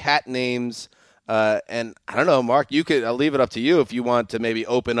up some cat names. And I don't know, Mark, I'll leave it up to you if you want to maybe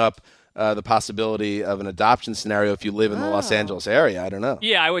open up the possibility of an adoption scenario if you live in the Los Angeles area. I don't know.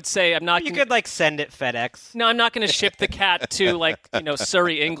 Yeah, I would say I'm not. You could send it FedEx. No, I'm not going to ship the cat to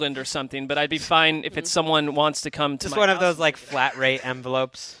Surrey, England, or something. But I'd be fine if it's someone wants to come to just my one house. of those flat rate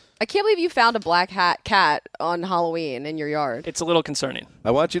envelopes. I can't believe you found a black cat on Halloween in your yard. It's a little concerning.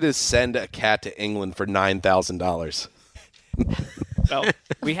 I want you to send a cat to England for $9,000. Well,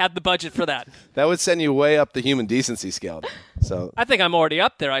 we had the budget for that. That would send you way up the human decency scale. So I think I'm already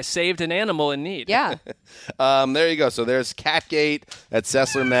up there. I saved an animal in need. Yeah. There you go. So there's Catgate at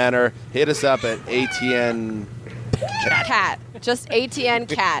Sessler Manor. Hit us up at ATN Cat. Just ATN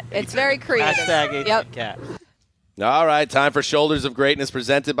cat. It's very creative. Hashtag Yep. cat. All right, time for Shoulders of Greatness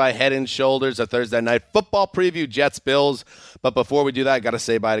presented by Head & Shoulders, a Thursday night football preview, Jets-Bills. But before we do that, I got to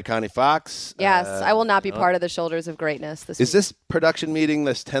say bye to Connie Fox. Yes, I will not be part of the Shoulders of Greatness this week. Is this production meeting,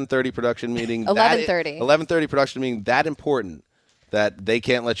 this 10:30 production meeting? 11:30. 11:30 production meeting, that important that they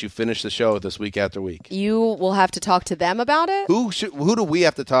can't let you finish the show this week after week? You will have to talk to them about it? Who do we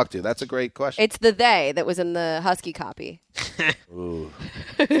have to talk to? That's a great question. It's the they that was in the Husky copy. Ooh,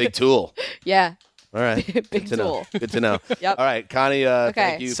 big tool. Yeah. All right. Big Good to know. tool. Good to know. Yep. All right, Connie,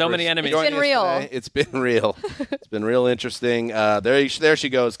 thank you So for many enemies. It's been real. today. It's been real. It's been real interesting. There she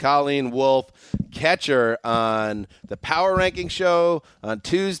goes, Colleen Wolfe, catcher on the Power Ranking Show on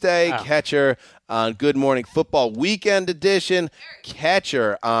Tuesday, catcher on Good Morning Football Weekend Edition,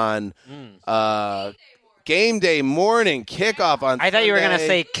 catcher on Game Day Morning Kickoff on I thought you were going to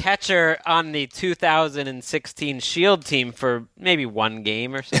Sunday. say catcher on the 2016 Shield team for maybe one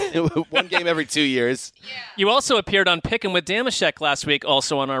game or something. One game every 2 years. You also appeared on Pickin' with Damashek last week,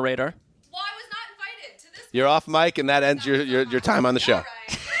 also on our radar. Well, I was not invited to this. You're off mic, and that ends your time on the show.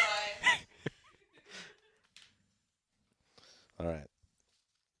 All right.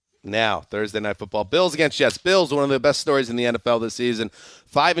 Now, Thursday Night Football. Bills against Jets. Bills, one of the best stories in the NFL this season.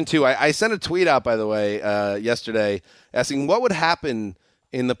 5-2. I sent a tweet out, by the way, yesterday asking what would happen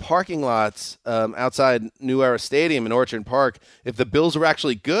in the parking lots outside New Era Stadium in Orchard Park if the Bills were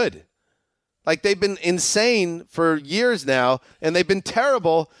actually good. Like, they've been insane for years now, and they've been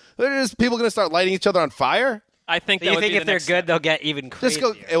terrible. Are people going to start lighting each other on fire? I think Do that you would think be if the they're next good, step. they'll get even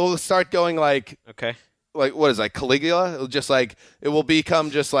crazier? It will start going like Okay. like what is it, like Caligula? It'll just like it will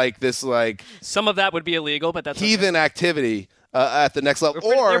become just like this like Some of that would be illegal, but that's heathen activity at the next level.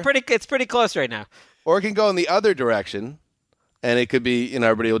 It's pretty close right now. Or it can go in the other direction, and it could be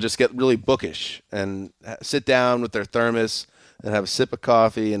everybody will just get really bookish and sit down with their thermos and have a sip of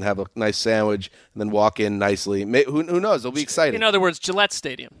coffee and have a nice sandwich and then walk in nicely. Who knows? It'll be exciting. In other words, Gillette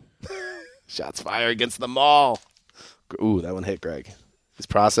Stadium. Shots fired against the mall. Ooh, that one hit Greg. He's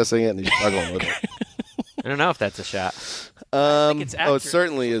processing it and he's struggling with it. I don't know if that's a shot. it's it accurate.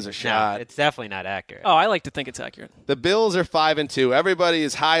 certainly is a shot. No, it's definitely not accurate. Oh, I like to think it's accurate. The Bills are 5-2. Everybody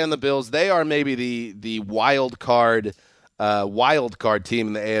is high on the Bills. They are maybe the wild card team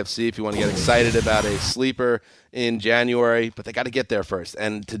in the AFC if you want to get excited about a sleeper in January. But they got to get there first,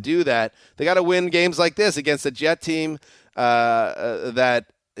 and to do that, they got to win games like this against a Jet team that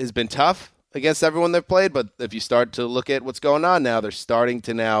has been tough against everyone they've played. But if you start to look at what's going on now, they're starting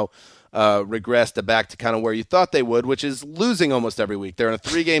to now regressed back to kind of where you thought they would, which is losing almost every week. They're in a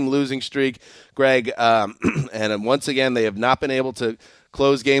 3-game losing streak, Greg, and once again, they have not been able to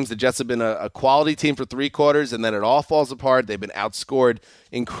close games. The Jets have been a quality team for 3 quarters, and then it all falls apart. They've been outscored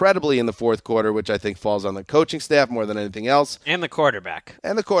incredibly in the fourth quarter, which I think falls on the coaching staff more than anything else. And the quarterback.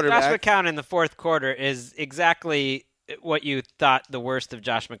 And the quarterback. Josh McCown in the fourth quarter is exactly what you thought the worst of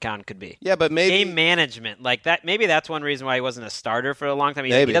Josh McCown could be. Yeah, but maybe game management like that. Maybe that's one reason why he wasn't a starter for a long time.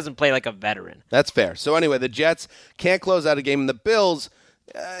 He doesn't play like a veteran. That's fair. So anyway, the Jets can't close out a game, and the Bills,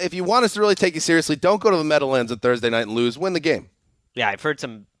 if you want us to really take you seriously, don't go to the Meadowlands on Thursday night and lose. Win the game. Yeah, I've heard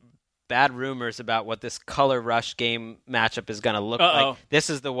some bad rumors about what this color rush game matchup is going to look like. This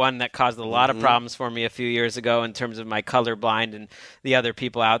is the one that caused a lot of problems for me a few years ago in terms of my color blind and the other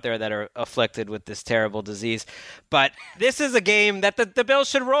people out there that are afflicted with this terrible disease. But this is a game that the Bills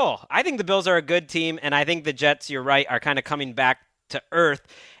should roll. I think the Bills are a good team, and I think the Jets, you're right, are kind of coming back to earth.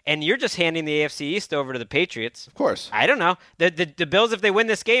 And you're just handing the AFC East over to the Patriots. Of course. I don't know. The Bills, if they win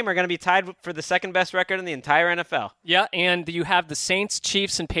this game, are going to be tied for the second best record in the entire NFL. Yeah, and you have the Saints,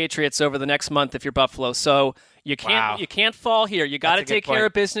 Chiefs, and Patriots over the next month if you're Buffalo. So you can't fall here. You got to take care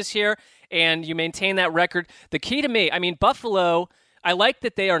of business here, and you maintain that record. The key to me, I mean, Buffalo, I like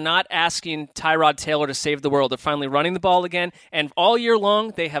that they are not asking Tyrod Taylor to save the world. They're finally running the ball again, and all year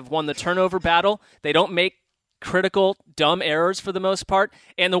long they have won the turnover battle. They don't make critical, dumb errors for the most part.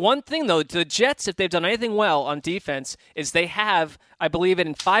 And the one thing, though, the Jets, if they've done anything well on defense, is they have, I believe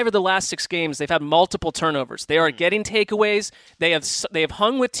in 5 of the last 6 games, they've had multiple turnovers. They are getting takeaways. They have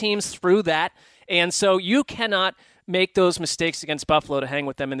hung with teams through that. And so you cannot make those mistakes against Buffalo to hang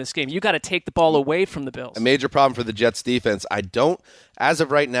with them in this game. You got to take the ball away from the Bills. A major problem for the Jets defense. As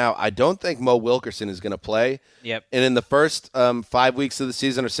of right now, I don't think Mo Wilkerson is going to play. Yep. And in the first 5 weeks of the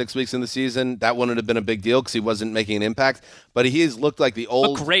season or 6 weeks in the season, that wouldn't have been a big deal because he wasn't making an impact. But he has looked like the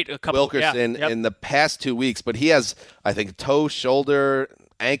old Wilkerson in the past 2 weeks. But he has, I think, toe, shoulder,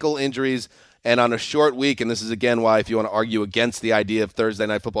 ankle injuries. And on a short week, and this is again why if you want to argue against the idea of Thursday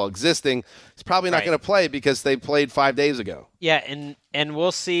Night Football existing, he's probably not going to play because they played 5 days ago. Yeah, and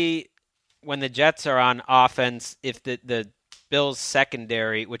we'll see when the Jets are on offense if the Bills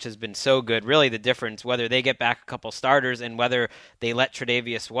secondary, which has been so good, really the difference, whether they get back a couple starters and whether they let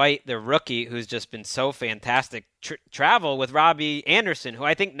Tre'Davious White, their rookie, who's just been so fantastic, travel with Robbie Anderson, who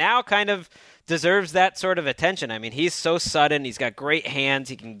I think now kind of deserves that sort of attention. I mean, he's so sudden. He's got great hands.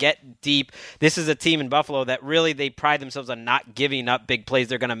 He can get deep. This is a team in Buffalo that really they pride themselves on not giving up big plays.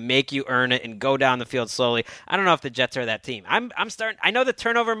 They're going to make you earn it and go down the field slowly. I don't know if the Jets are that team. I'm starting. I know the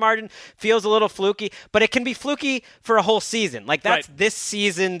turnover margin feels a little fluky, but it can be fluky for a whole season. Like that's this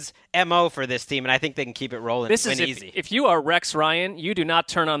season's MO for this team, and I think they can keep it rolling. This is easy. If you are Rex Ryan, you do not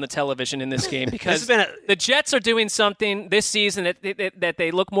turn on the television in this game because the Jets are doing something this season that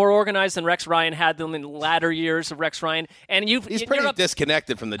they look more organized than Rex Ryan had them in the latter years of Rex Ryan. And he's pretty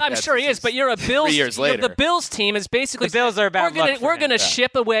disconnected from the Jets. I'm sure he is, but you're a Bills. 3 years later, the Bills team is basically the Bills are about we're going to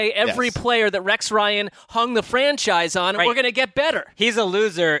ship away every player that Rex Ryan hung the franchise on, and we're going to get better. He's a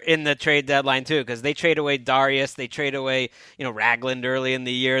loser in the trade deadline too because they trade away Darius, they trade away Ragland early in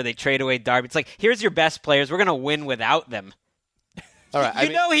the year, they trade away Darby. It's like, here's your best players. We're going to win without them. All right.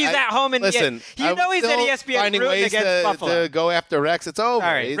 He's at home and listen. He's at ESPN finding ways Buffalo. to go after Rex. It's over.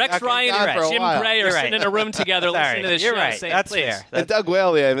 All right. Rex Ryan and Jim Bray are sitting in a room together listening to this show. You're right. That's fair. And Doug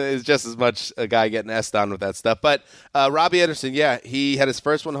Whaley is just as much a guy getting S down with that stuff. But Robbie Anderson, he had his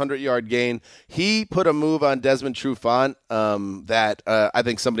first 100-yard gain. He put a move on Desmond Trufant that I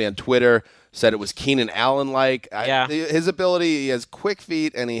think somebody on Twitter said it was Keenan Allen-like. His ability, he has quick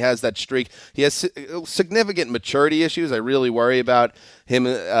feet, and he has that streak. He has significant maturity issues. I really worry about him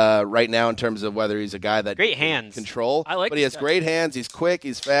right now in terms of whether he's a guy that great hands control. But he has great hands. He's quick.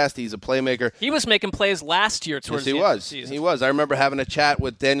 He's fast. He's a playmaker. He was making plays last year towards the end of the season. He was. I remember having a chat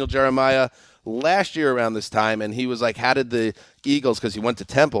with Daniel Jeremiah last year around this time, and he was like, how did the Eagles, because he went to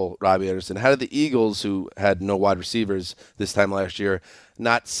Temple, Robbie Anderson, how did the Eagles, who had no wide receivers this time last year,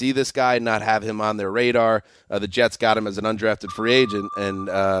 not see this guy, not have him on their radar? The Jets got him as an undrafted free agent and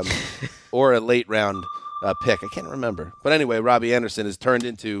or a late round pick. I can't remember. But anyway, Robbie Anderson has turned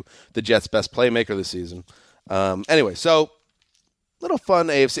into the Jets' best playmaker this season. Anyway, so little fun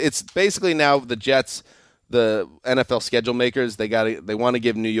AFC. It's basically now the Jets, the NFL schedule makers, they want to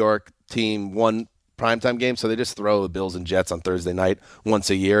give New York team one primetime game, so they just throw the Bills and Jets on Thursday night once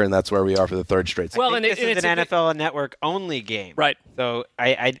a year, and that's where we are for the third straight season. Well, this is an NFL Network only game, right? So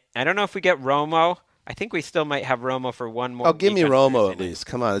I don't know if we get Romo. I think we still might have Romo for one more. Oh, give me Romo at least.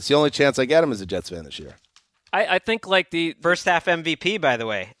 Come on, it's the only chance I get him as a Jets fan this year. I think like the first half MVP, by the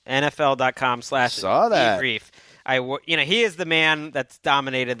way, NFL.com/debrief. Saw that. he is the man that's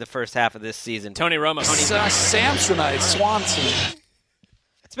dominated the first half of this season. Tony Romo. Samsonite, Swanson.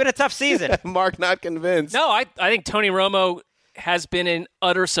 It's been a tough season. Mark not convinced. No, I think Tony Romo has been an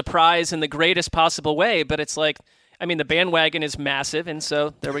utter surprise in the greatest possible way, but it's like, the bandwagon is massive, and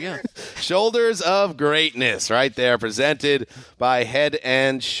so there we go. Shoulders of Greatness right there, presented by Head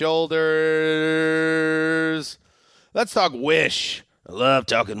and Shoulders. Let's talk Wish. I love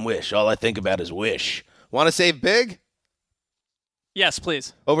talking Wish. All I think about is Wish. Want to save big? Yes,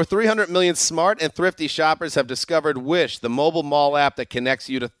 please. Over 300 million smart and thrifty shoppers have discovered Wish, the mobile mall app that connects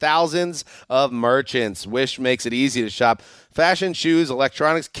you to thousands of merchants. Wish makes it easy to shop fashion, shoes,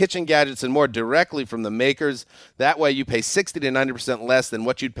 electronics, kitchen gadgets, and more directly from the makers. That way you pay 60 to 90% less than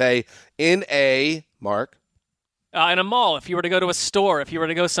what you'd pay in a, Mark? In a mall, if you were to go to a store, if you were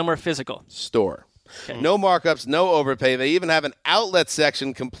to go somewhere physical. Store. Okay. No markups, no overpay. They even have an outlet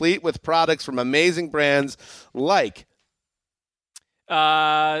section complete with products from amazing brands like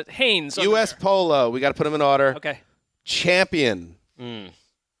Hanes. U.S. Polo. We got to put them in order. Okay. Champion.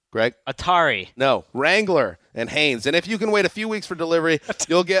 Greg? Atari. No. Wrangler and Hanes. And if you can wait a few weeks for delivery,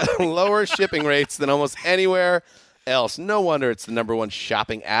 you'll get lower shipping rates than almost anywhere else. No wonder it's the number one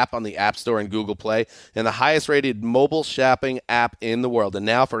shopping app on the App Store and Google Play and the highest rated mobile shopping app in the world. And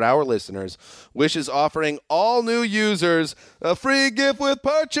now for our listeners, Wish is offering all new users a free gift with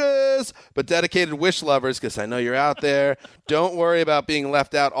purchase. But dedicated Wish lovers, because I know you're out there, don't worry about being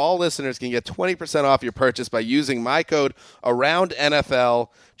left out. All listeners can get 20% off your purchase by using my code AROUNDNFL.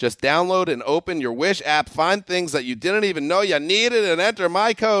 Just download and open your Wish app, find things that you didn't even know you needed, and enter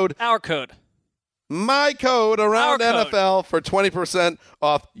my code. Our code. My code around NFL for 20%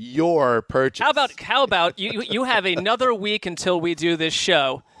 off your purchase. How about you have another week until we do this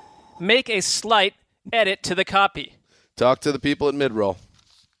show. Make a slight edit to the copy. Talk to the people at Midroll.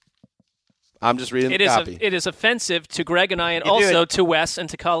 I'm just reading the copy. It is offensive to Greg and I, and also to Wes and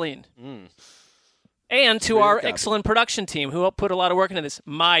to Colleen. And to our excellent production team who put a lot of work into this.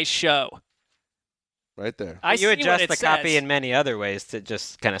 My show. Right there. You adjust the copy in many other ways to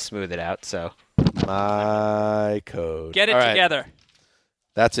just kind of smooth it out. So my code. Get it together.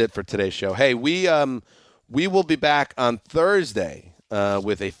 That's it for today's show. Hey, we will be back on Thursday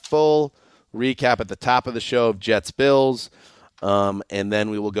with a full recap at the top of the show of Jets Bills, and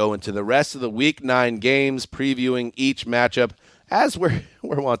then we will go into the rest of the Week 9 games, previewing each matchup as we're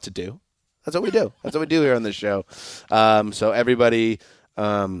wont to do. That's what we do. That's what we do here on this show. So everybody.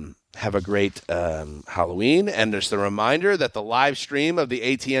 Have a great Halloween. And just a reminder that the live stream of the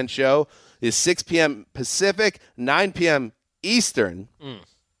ATN show is 6 p.m. Pacific, 9 p.m. Eastern.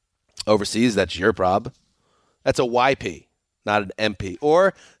 Overseas, that's your prob. That's a YP, not an MP.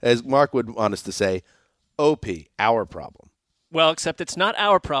 Or, as Mark would want us to say, OP, our problem. Well, except it's not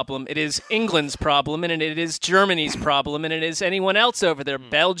our problem. It is England's problem, and it is Germany's problem, and it is anyone else over there.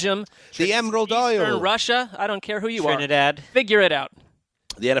 Belgium, the Emerald Isle, Russia. I don't care who you are. Trinidad. Figure it out.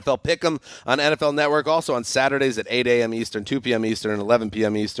 The NFL Pick'em on NFL Network, also on Saturdays at 8 a.m. Eastern, 2 p.m. Eastern, 11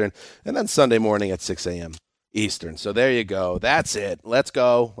 p.m. Eastern, and then Sunday morning at 6 a.m. Eastern. So there you go. That's it. Let's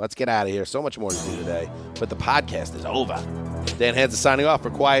go. Let's get out of here. So much more to do today, but the podcast is over. Dan Hansen signing off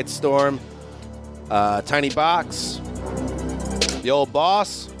for Quiet Storm, Tiny Box, the old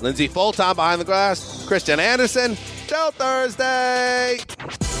boss, Lindsay Fulton behind the glass, Christian Anderson. Till Thursday.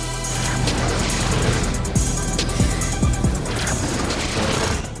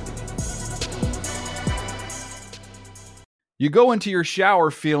 You go into your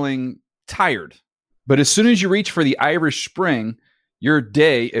shower feeling tired, but as soon as you reach for the Irish Spring, your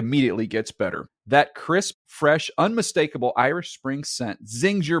day immediately gets better. That crisp, fresh, unmistakable Irish Spring scent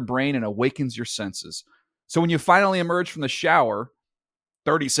zings your brain and awakens your senses. So when you finally emerge from the shower,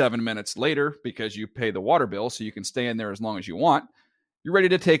 37 minutes later, because you pay the water bill so you can stay in there as long as you want, you're ready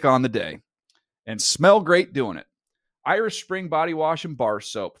to take on the day and smell great doing it. Irish Spring Body Wash and Bar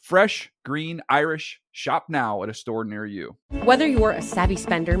Soap. Fresh, green, Irish. Shop now at a store near you. Whether you're a savvy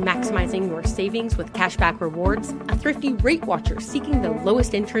spender maximizing your savings with cashback rewards, a thrifty rate watcher seeking the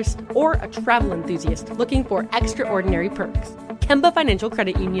lowest interest, or a travel enthusiast looking for extraordinary perks, Kemba Financial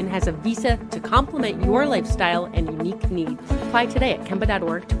Credit Union has a visa to complement your lifestyle and unique needs. Apply today at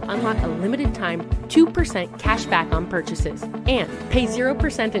Kemba.org to unlock a limited time 2% cash back on purchases and pay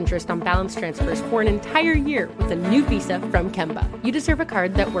 0% interest on balance transfers for an entire year with a new visa from Kemba. You deserve a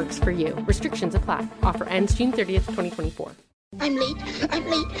card that works for you. Restrictions apply. Offer ends June 30th, 2024. I'm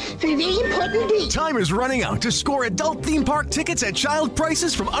late for a very important date. Time is running out to score adult theme park tickets at child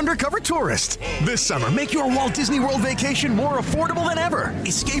prices from Undercover Tourist. This summer, make your Walt Disney World vacation more affordable than ever.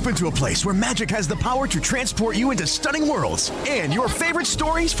 Escape into a place where magic has the power to transport you into stunning worlds and your favorite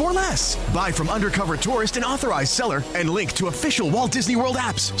stories for less. Buy from Undercover Tourist, an authorized seller, and link to official Walt Disney World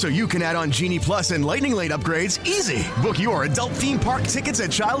apps so you can add on Genie Plus and Lightning Lane upgrades easy. Book your adult theme park tickets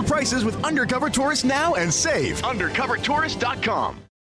at child prices with Undercover Tourist now and save. UndercoverTourist.com.